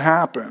is what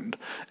happened.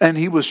 And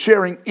he was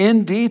sharing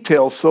in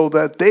detail so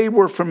that they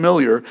were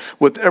familiar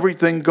with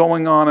everything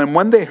going on. And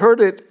when they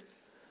heard it,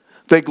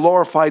 they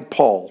glorified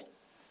Paul.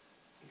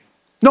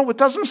 No, it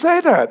doesn't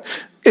say that.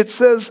 It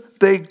says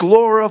they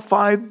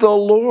glorified the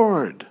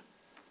Lord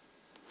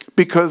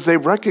because they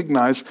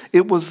recognized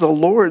it was the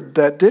Lord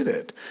that did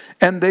it.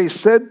 And they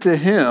said to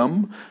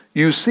him,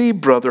 you see,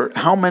 brother,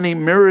 how many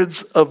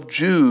myriads of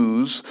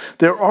Jews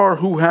there are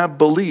who have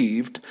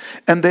believed,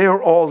 and they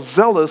are all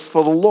zealous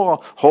for the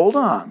law. Hold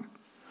on.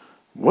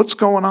 What's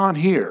going on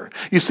here?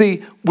 You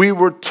see, we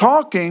were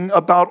talking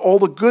about all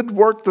the good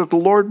work that the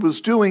Lord was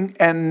doing,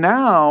 and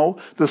now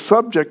the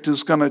subject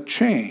is going to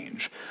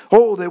change.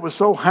 Oh, they were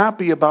so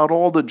happy about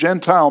all the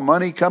Gentile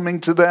money coming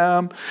to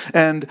them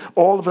and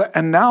all of that.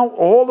 And now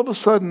all of a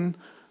sudden,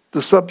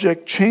 the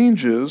subject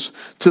changes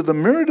to the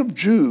myriad of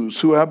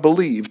Jews who have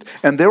believed,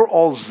 and they're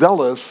all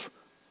zealous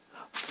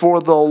for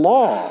the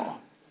law.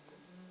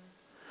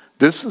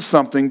 This is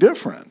something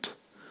different.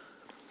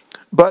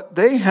 But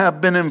they have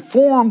been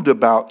informed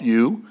about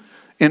you,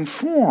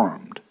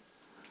 informed.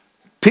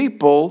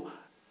 People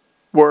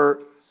were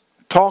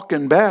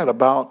talking bad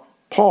about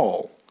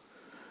Paul.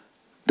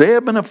 They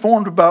have been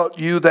informed about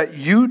you that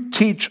you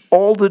teach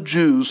all the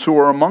Jews who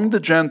are among the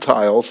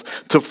Gentiles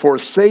to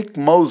forsake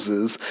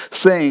Moses,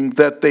 saying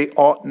that they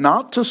ought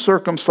not to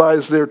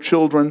circumcise their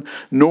children,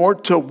 nor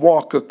to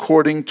walk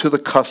according to the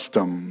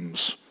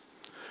customs.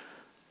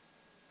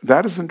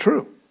 That isn't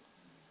true.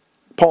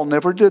 Paul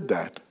never did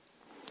that.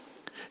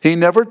 He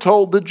never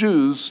told the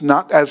Jews,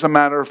 not as a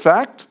matter of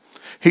fact,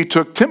 he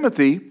took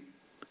Timothy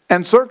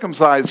and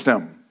circumcised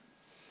him.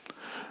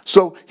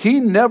 So he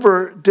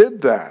never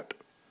did that.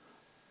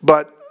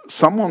 But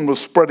someone was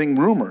spreading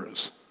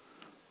rumors.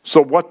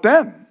 So what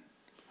then?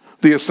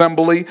 The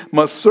assembly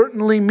must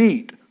certainly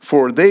meet,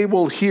 for they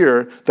will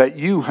hear that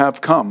you have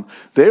come.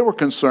 They were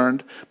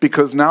concerned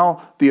because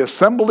now the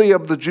assembly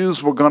of the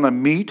Jews were going to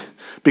meet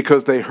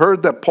because they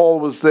heard that Paul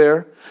was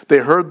there. They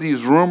heard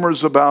these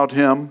rumors about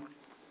him.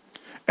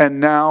 And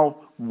now,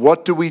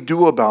 what do we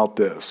do about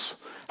this?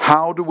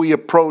 How do we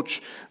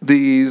approach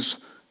these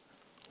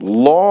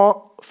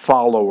law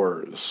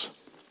followers?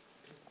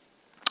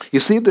 You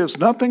see, there's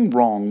nothing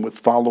wrong with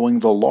following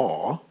the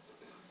law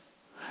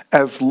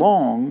as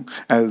long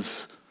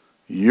as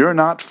you're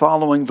not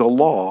following the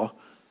law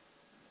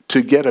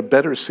to get a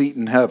better seat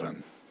in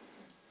heaven,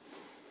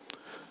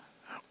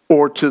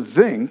 or to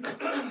think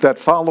that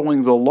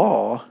following the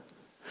law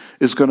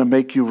is going to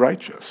make you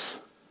righteous.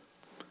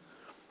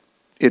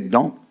 It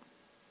don't.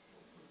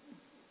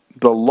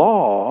 The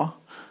law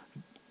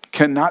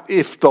cannot,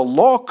 if the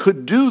law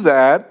could do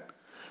that,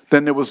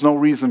 then there was no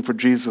reason for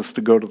Jesus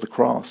to go to the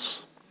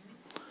cross.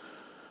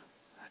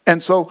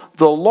 And so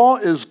the law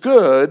is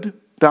good.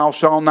 Thou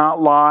shalt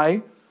not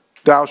lie.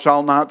 Thou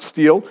shalt not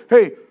steal.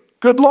 Hey,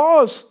 good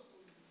laws.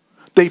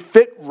 They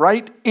fit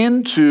right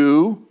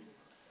into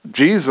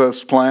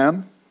Jesus'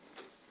 plan.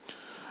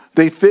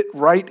 They fit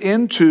right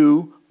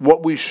into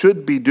what we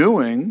should be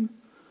doing,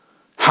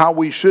 how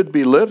we should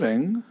be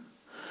living.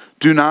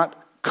 Do not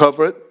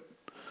covet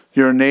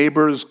your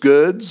neighbor's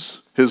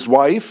goods, his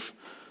wife,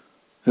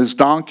 his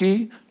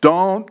donkey.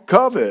 Don't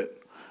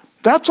covet.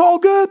 That's all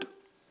good.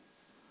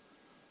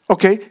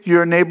 Okay,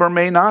 your neighbor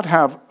may not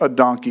have a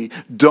donkey.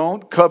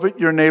 Don't covet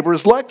your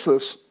neighbor's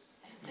Lexus.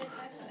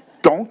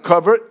 Don't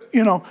covet,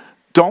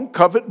 don't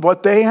covet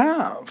what they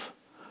have.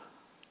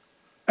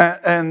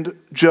 And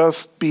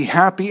just be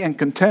happy and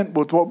content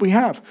with what we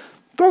have.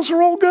 Those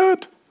are all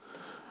good.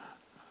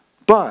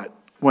 But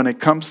when it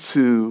comes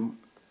to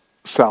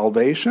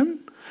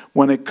salvation,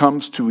 when it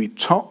comes to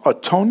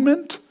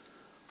atonement,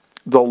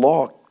 the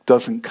law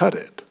doesn't cut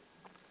it.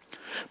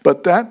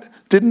 But that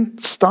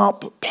didn't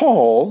stop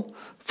Paul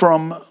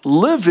from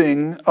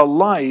living a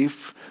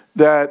life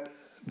that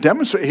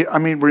demonstrated.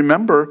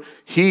 Remember,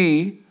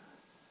 he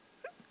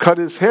cut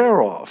his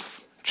hair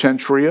off,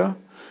 Centuria,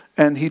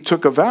 and he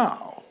took a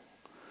vow.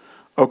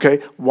 Okay,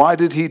 why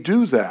did he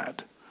do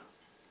that?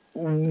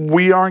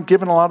 We aren't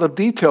given a lot of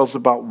details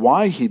about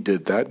why he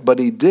did that, but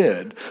he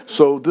did.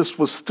 So this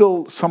was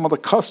still some of the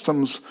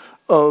customs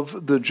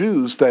of the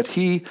Jews that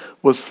he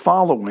was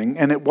following,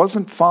 and it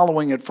wasn't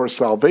following it for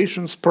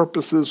salvation's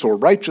purposes or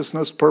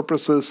righteousness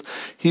purposes.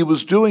 He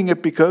was doing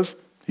it because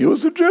he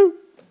was a Jew,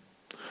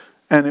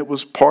 and it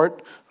was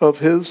part of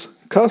his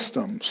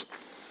customs.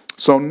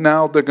 So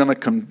now they're going to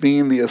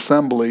convene the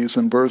assemblies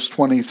in verse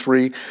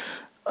 23.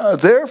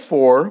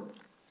 Therefore,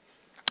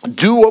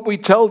 do what we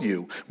tell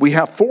you. We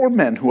have 4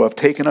 men who have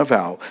taken a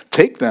vow.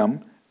 Take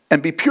them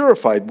and be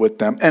purified with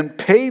them, and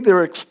pay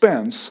their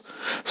expense,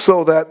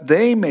 so that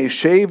they may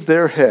shave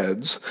their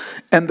heads,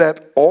 and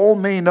that all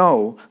may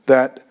know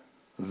that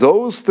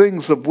those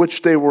things of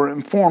which they were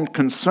informed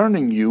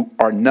concerning you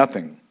are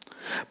nothing,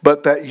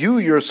 but that you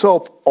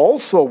yourself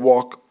also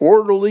walk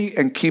orderly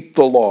and keep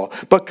the law.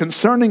 But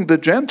concerning the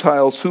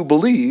Gentiles who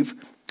believe,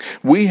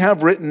 we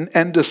have written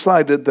and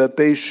decided that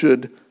they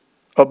should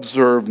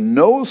observe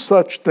no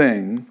such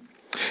thing,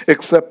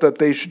 except that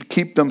they should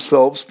keep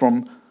themselves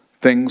from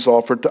things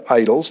offered to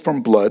idols,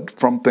 from blood,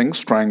 from things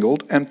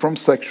strangled, and from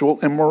sexual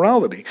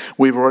immorality.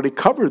 We've already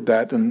covered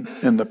that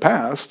in the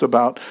past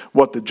about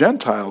what the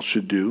Gentiles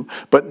should do,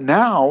 but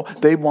now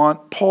they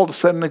want Paul to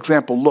set an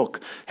example. Look,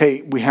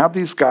 hey, we have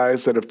these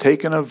guys that have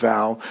taken a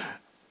vow.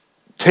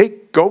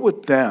 Go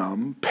with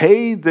them,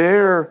 pay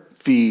their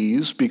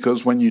fees,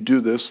 because when you do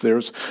this,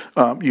 there's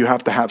you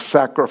have to have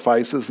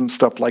sacrifices and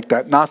stuff like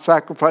that. Not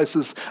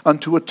sacrifices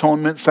unto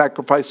atonement,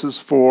 sacrifices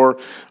for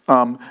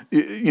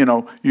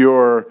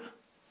your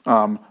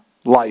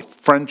life,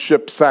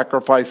 friendship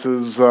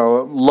sacrifices,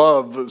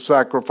 love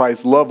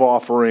sacrifice, love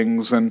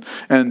offerings,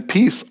 and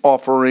peace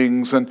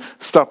offerings and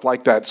stuff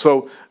like that.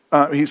 So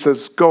he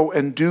says, go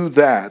and do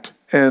that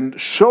and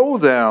show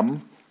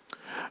them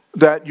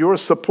that you're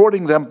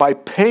supporting them by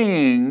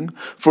paying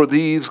for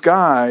these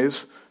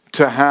guys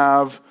to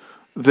have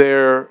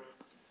their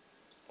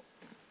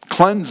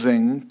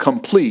cleansing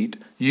complete.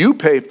 You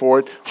pay for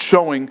it,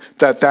 showing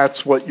that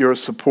that's what you're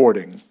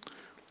supporting.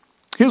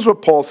 Here's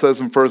what Paul says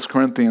in 1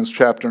 Corinthians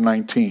chapter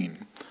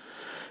 19.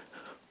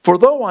 For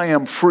though I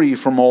am free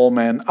from all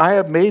men, I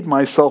have made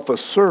myself a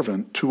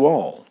servant to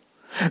all,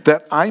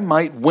 that I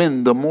might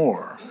win the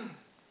more.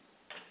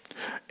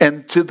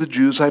 And to the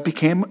Jews I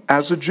became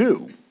as a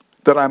Jew,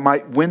 that I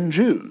might win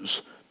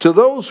Jews. To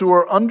those who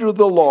are under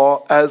the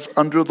law, as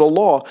under the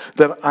law,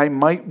 that I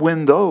might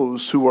win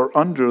those who are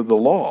under the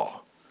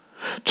law.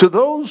 To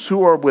those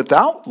who are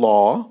without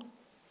law,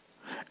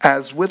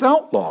 as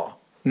without law,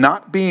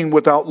 not being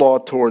without law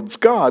towards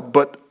God,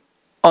 but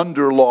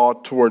under law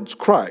towards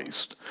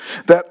Christ,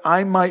 that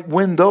I might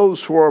win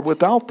those who are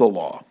without the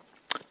law.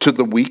 To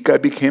the weak I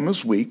became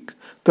as weak,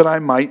 that I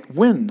might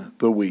win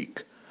the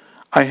weak.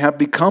 I have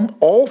become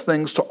all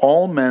things to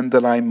all men,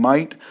 that I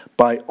might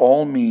by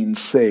all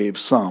means save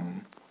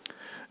some.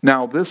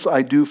 Now this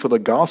I do for the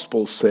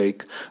gospel's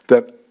sake,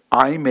 that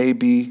I may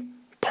be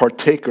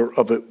partaker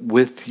of it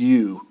with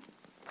you.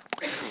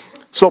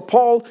 So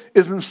Paul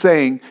isn't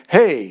saying,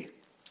 hey,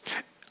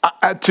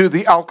 to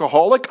the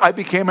alcoholic, I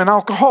became an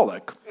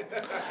alcoholic.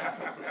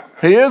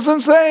 He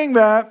isn't saying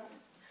that.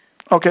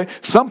 Okay,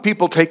 some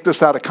people take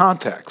this out of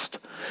context.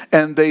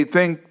 And they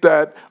think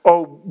that,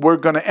 we're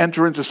going to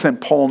enter into sin.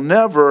 Paul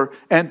never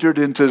entered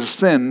into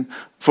sin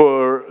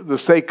for the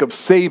sake of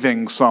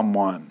saving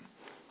someone.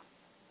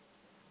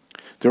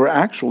 There are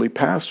actually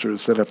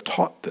pastors that have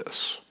taught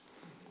this.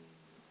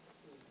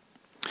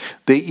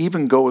 They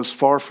even go as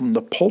far from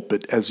the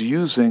pulpit as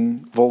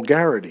using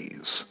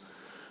vulgarities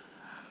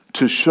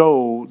to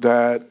show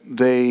that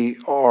they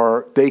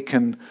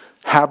can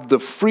have the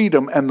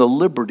freedom and the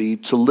liberty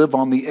to live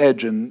on the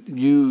edge and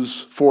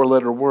use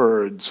four-letter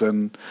words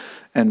and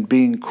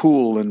being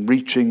cool and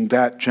reaching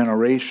that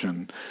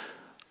generation.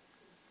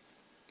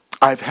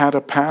 I've had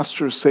a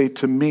pastor say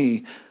to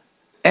me,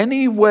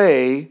 any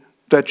way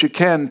that you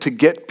can to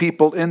get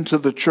people into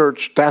the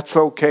church, that's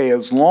okay,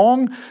 as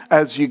long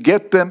as you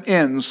get them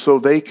in so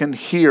they can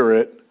hear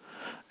it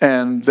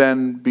and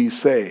then be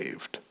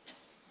saved.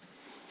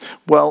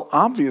 Well,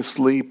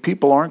 obviously,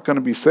 people aren't going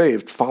to be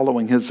saved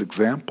following his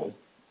example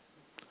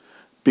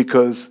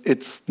because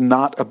it's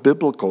not a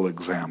biblical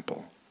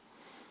example.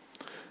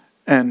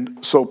 And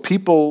so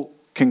people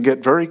can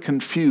get very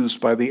confused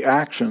by the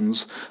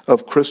actions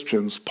of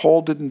Christians.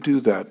 Paul didn't do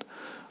that.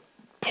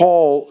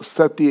 Paul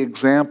set the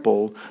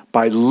example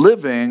by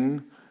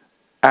living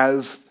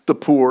as the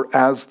poor,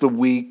 as the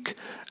weak,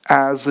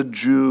 as a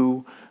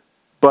Jew,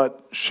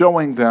 but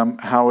showing them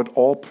how it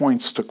all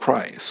points to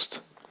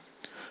Christ.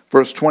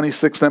 Verse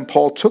 26, then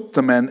Paul took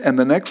the men, and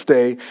the next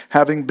day,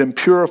 having been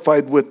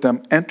purified with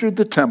them, entered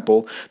the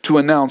temple to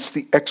announce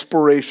the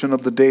expiration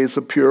of the days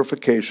of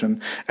purification,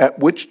 at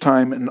which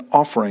time an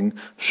offering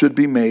should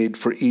be made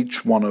for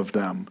each one of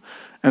them.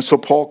 And so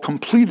Paul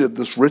completed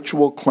this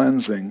ritual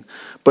cleansing,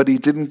 but he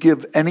didn't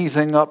give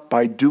anything up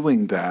by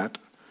doing that.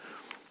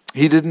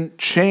 He didn't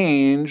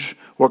change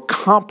or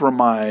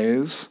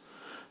compromise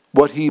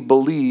what he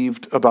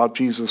believed about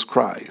Jesus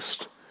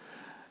Christ.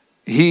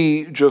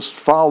 He just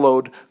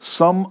followed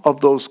some of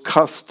those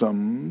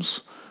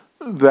customs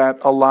that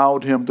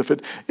allowed him to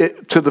fit.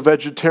 To the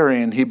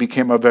vegetarian, he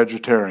became a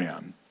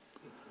vegetarian,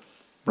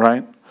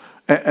 right?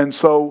 And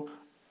so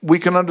we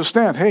can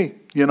understand, hey,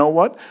 you know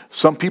what?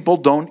 Some people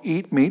don't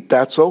eat meat.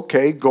 That's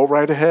okay. Go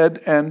right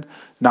ahead and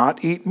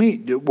not eat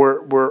meat.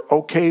 We're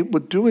okay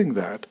with doing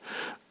that.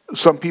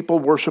 Some people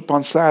worship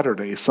on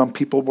Saturday. Some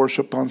people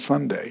worship on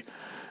Sunday.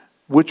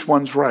 Which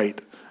one's right?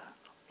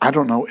 I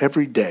don't know.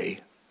 Every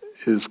day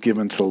is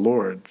given to the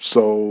Lord.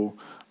 So,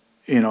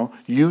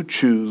 you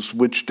choose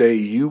which day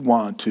you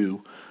want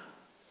to.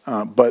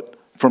 But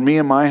for me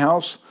and my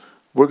house,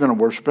 we're going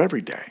to worship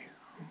every day.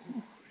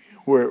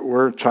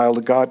 We're a child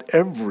of God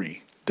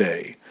every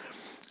day.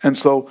 And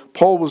so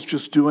Paul was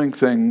just doing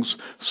things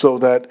so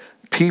that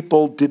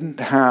people didn't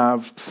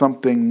have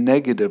something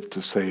negative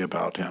to say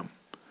about him.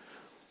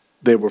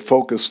 They were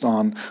focused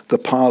on the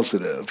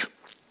positive.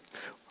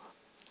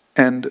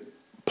 And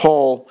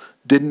Paul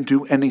didn't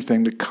do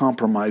anything to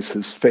compromise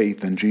his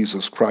faith in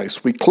Jesus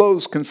Christ. We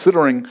close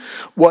considering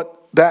what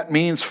that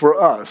means for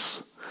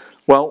us.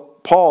 Well,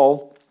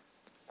 Paul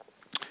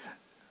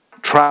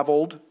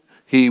traveled.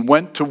 He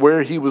went to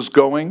where he was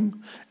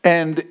going,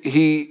 and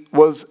he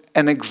was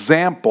an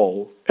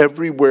example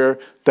everywhere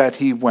that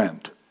he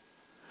went.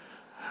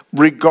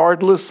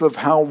 Regardless of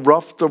how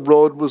rough the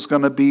road was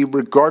going to be,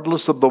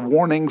 regardless of the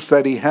warnings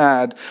that he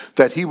had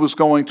that he was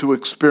going to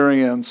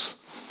experience,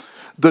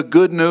 the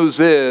good news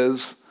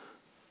is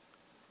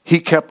he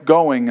kept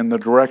going in the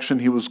direction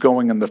he was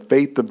going in the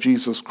faith of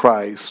Jesus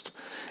Christ,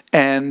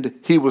 and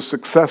he was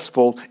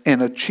successful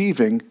in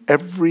achieving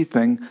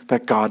everything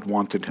that God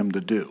wanted him to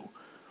do.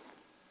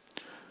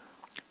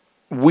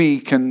 We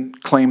can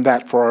claim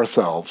that for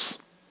ourselves.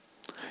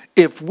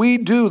 If we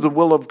do the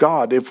will of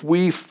God, if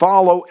we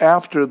follow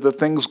after the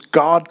things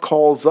God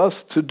calls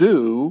us to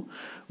do,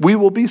 we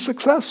will be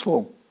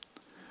successful.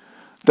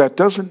 That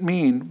doesn't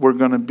mean we're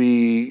going to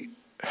be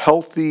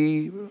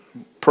healthy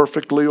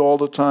perfectly all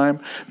the time,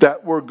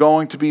 that we're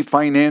going to be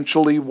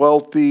financially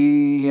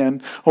wealthy,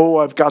 and,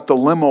 I've got the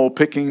limo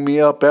picking me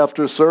up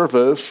after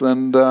service,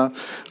 and,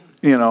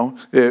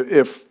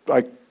 if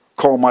I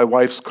call my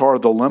wife's car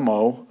the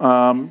limo,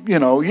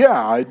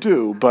 yeah, I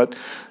do, but,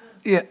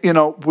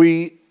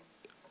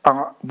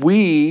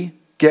 we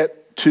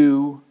get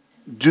to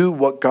do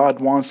what God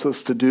wants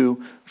us to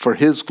do for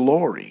His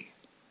glory,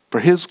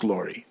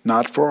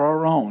 not for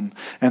our own.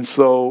 And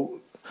so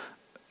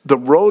the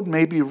road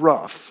may be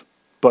rough,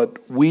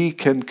 but we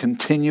can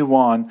continue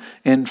on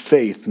in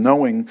faith,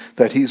 knowing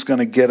that He's going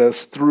to get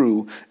us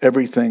through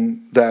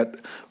everything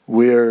that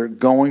we're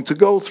going to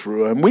go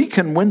through. And we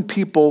can win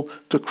people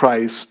to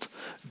Christ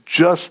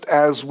just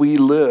as we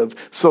live,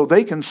 so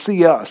they can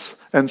see us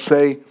and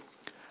say,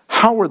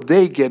 how are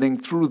they getting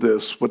through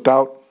this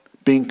without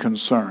being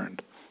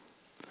concerned?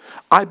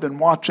 I've been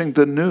watching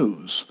the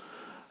news,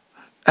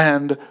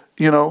 and,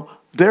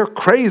 they're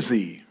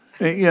crazy,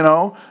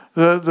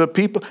 the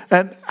people.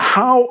 And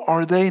how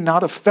are they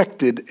not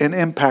affected and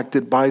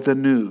impacted by the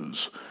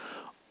news?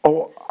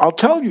 Oh, I'll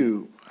tell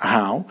you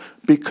how,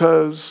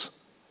 because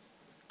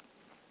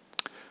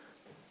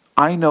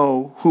I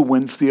know who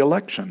wins the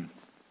election.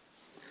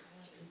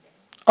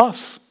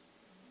 Us.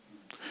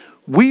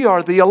 We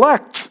are the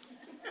elect.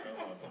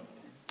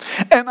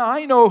 And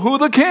I know who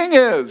the king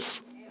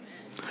is.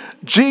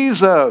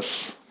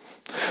 Jesus.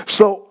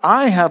 So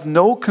I have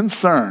no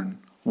concern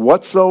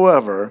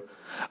whatsoever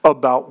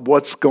about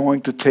what's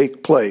going to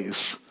take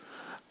place,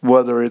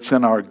 whether it's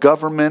in our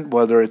government,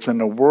 whether it's in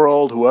the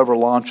world, whoever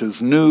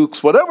launches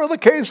nukes, whatever the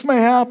case may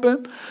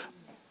happen,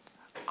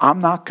 I'm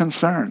not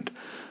concerned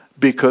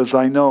because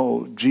I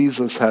know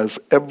Jesus has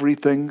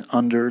everything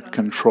under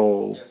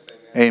control.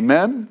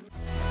 Amen?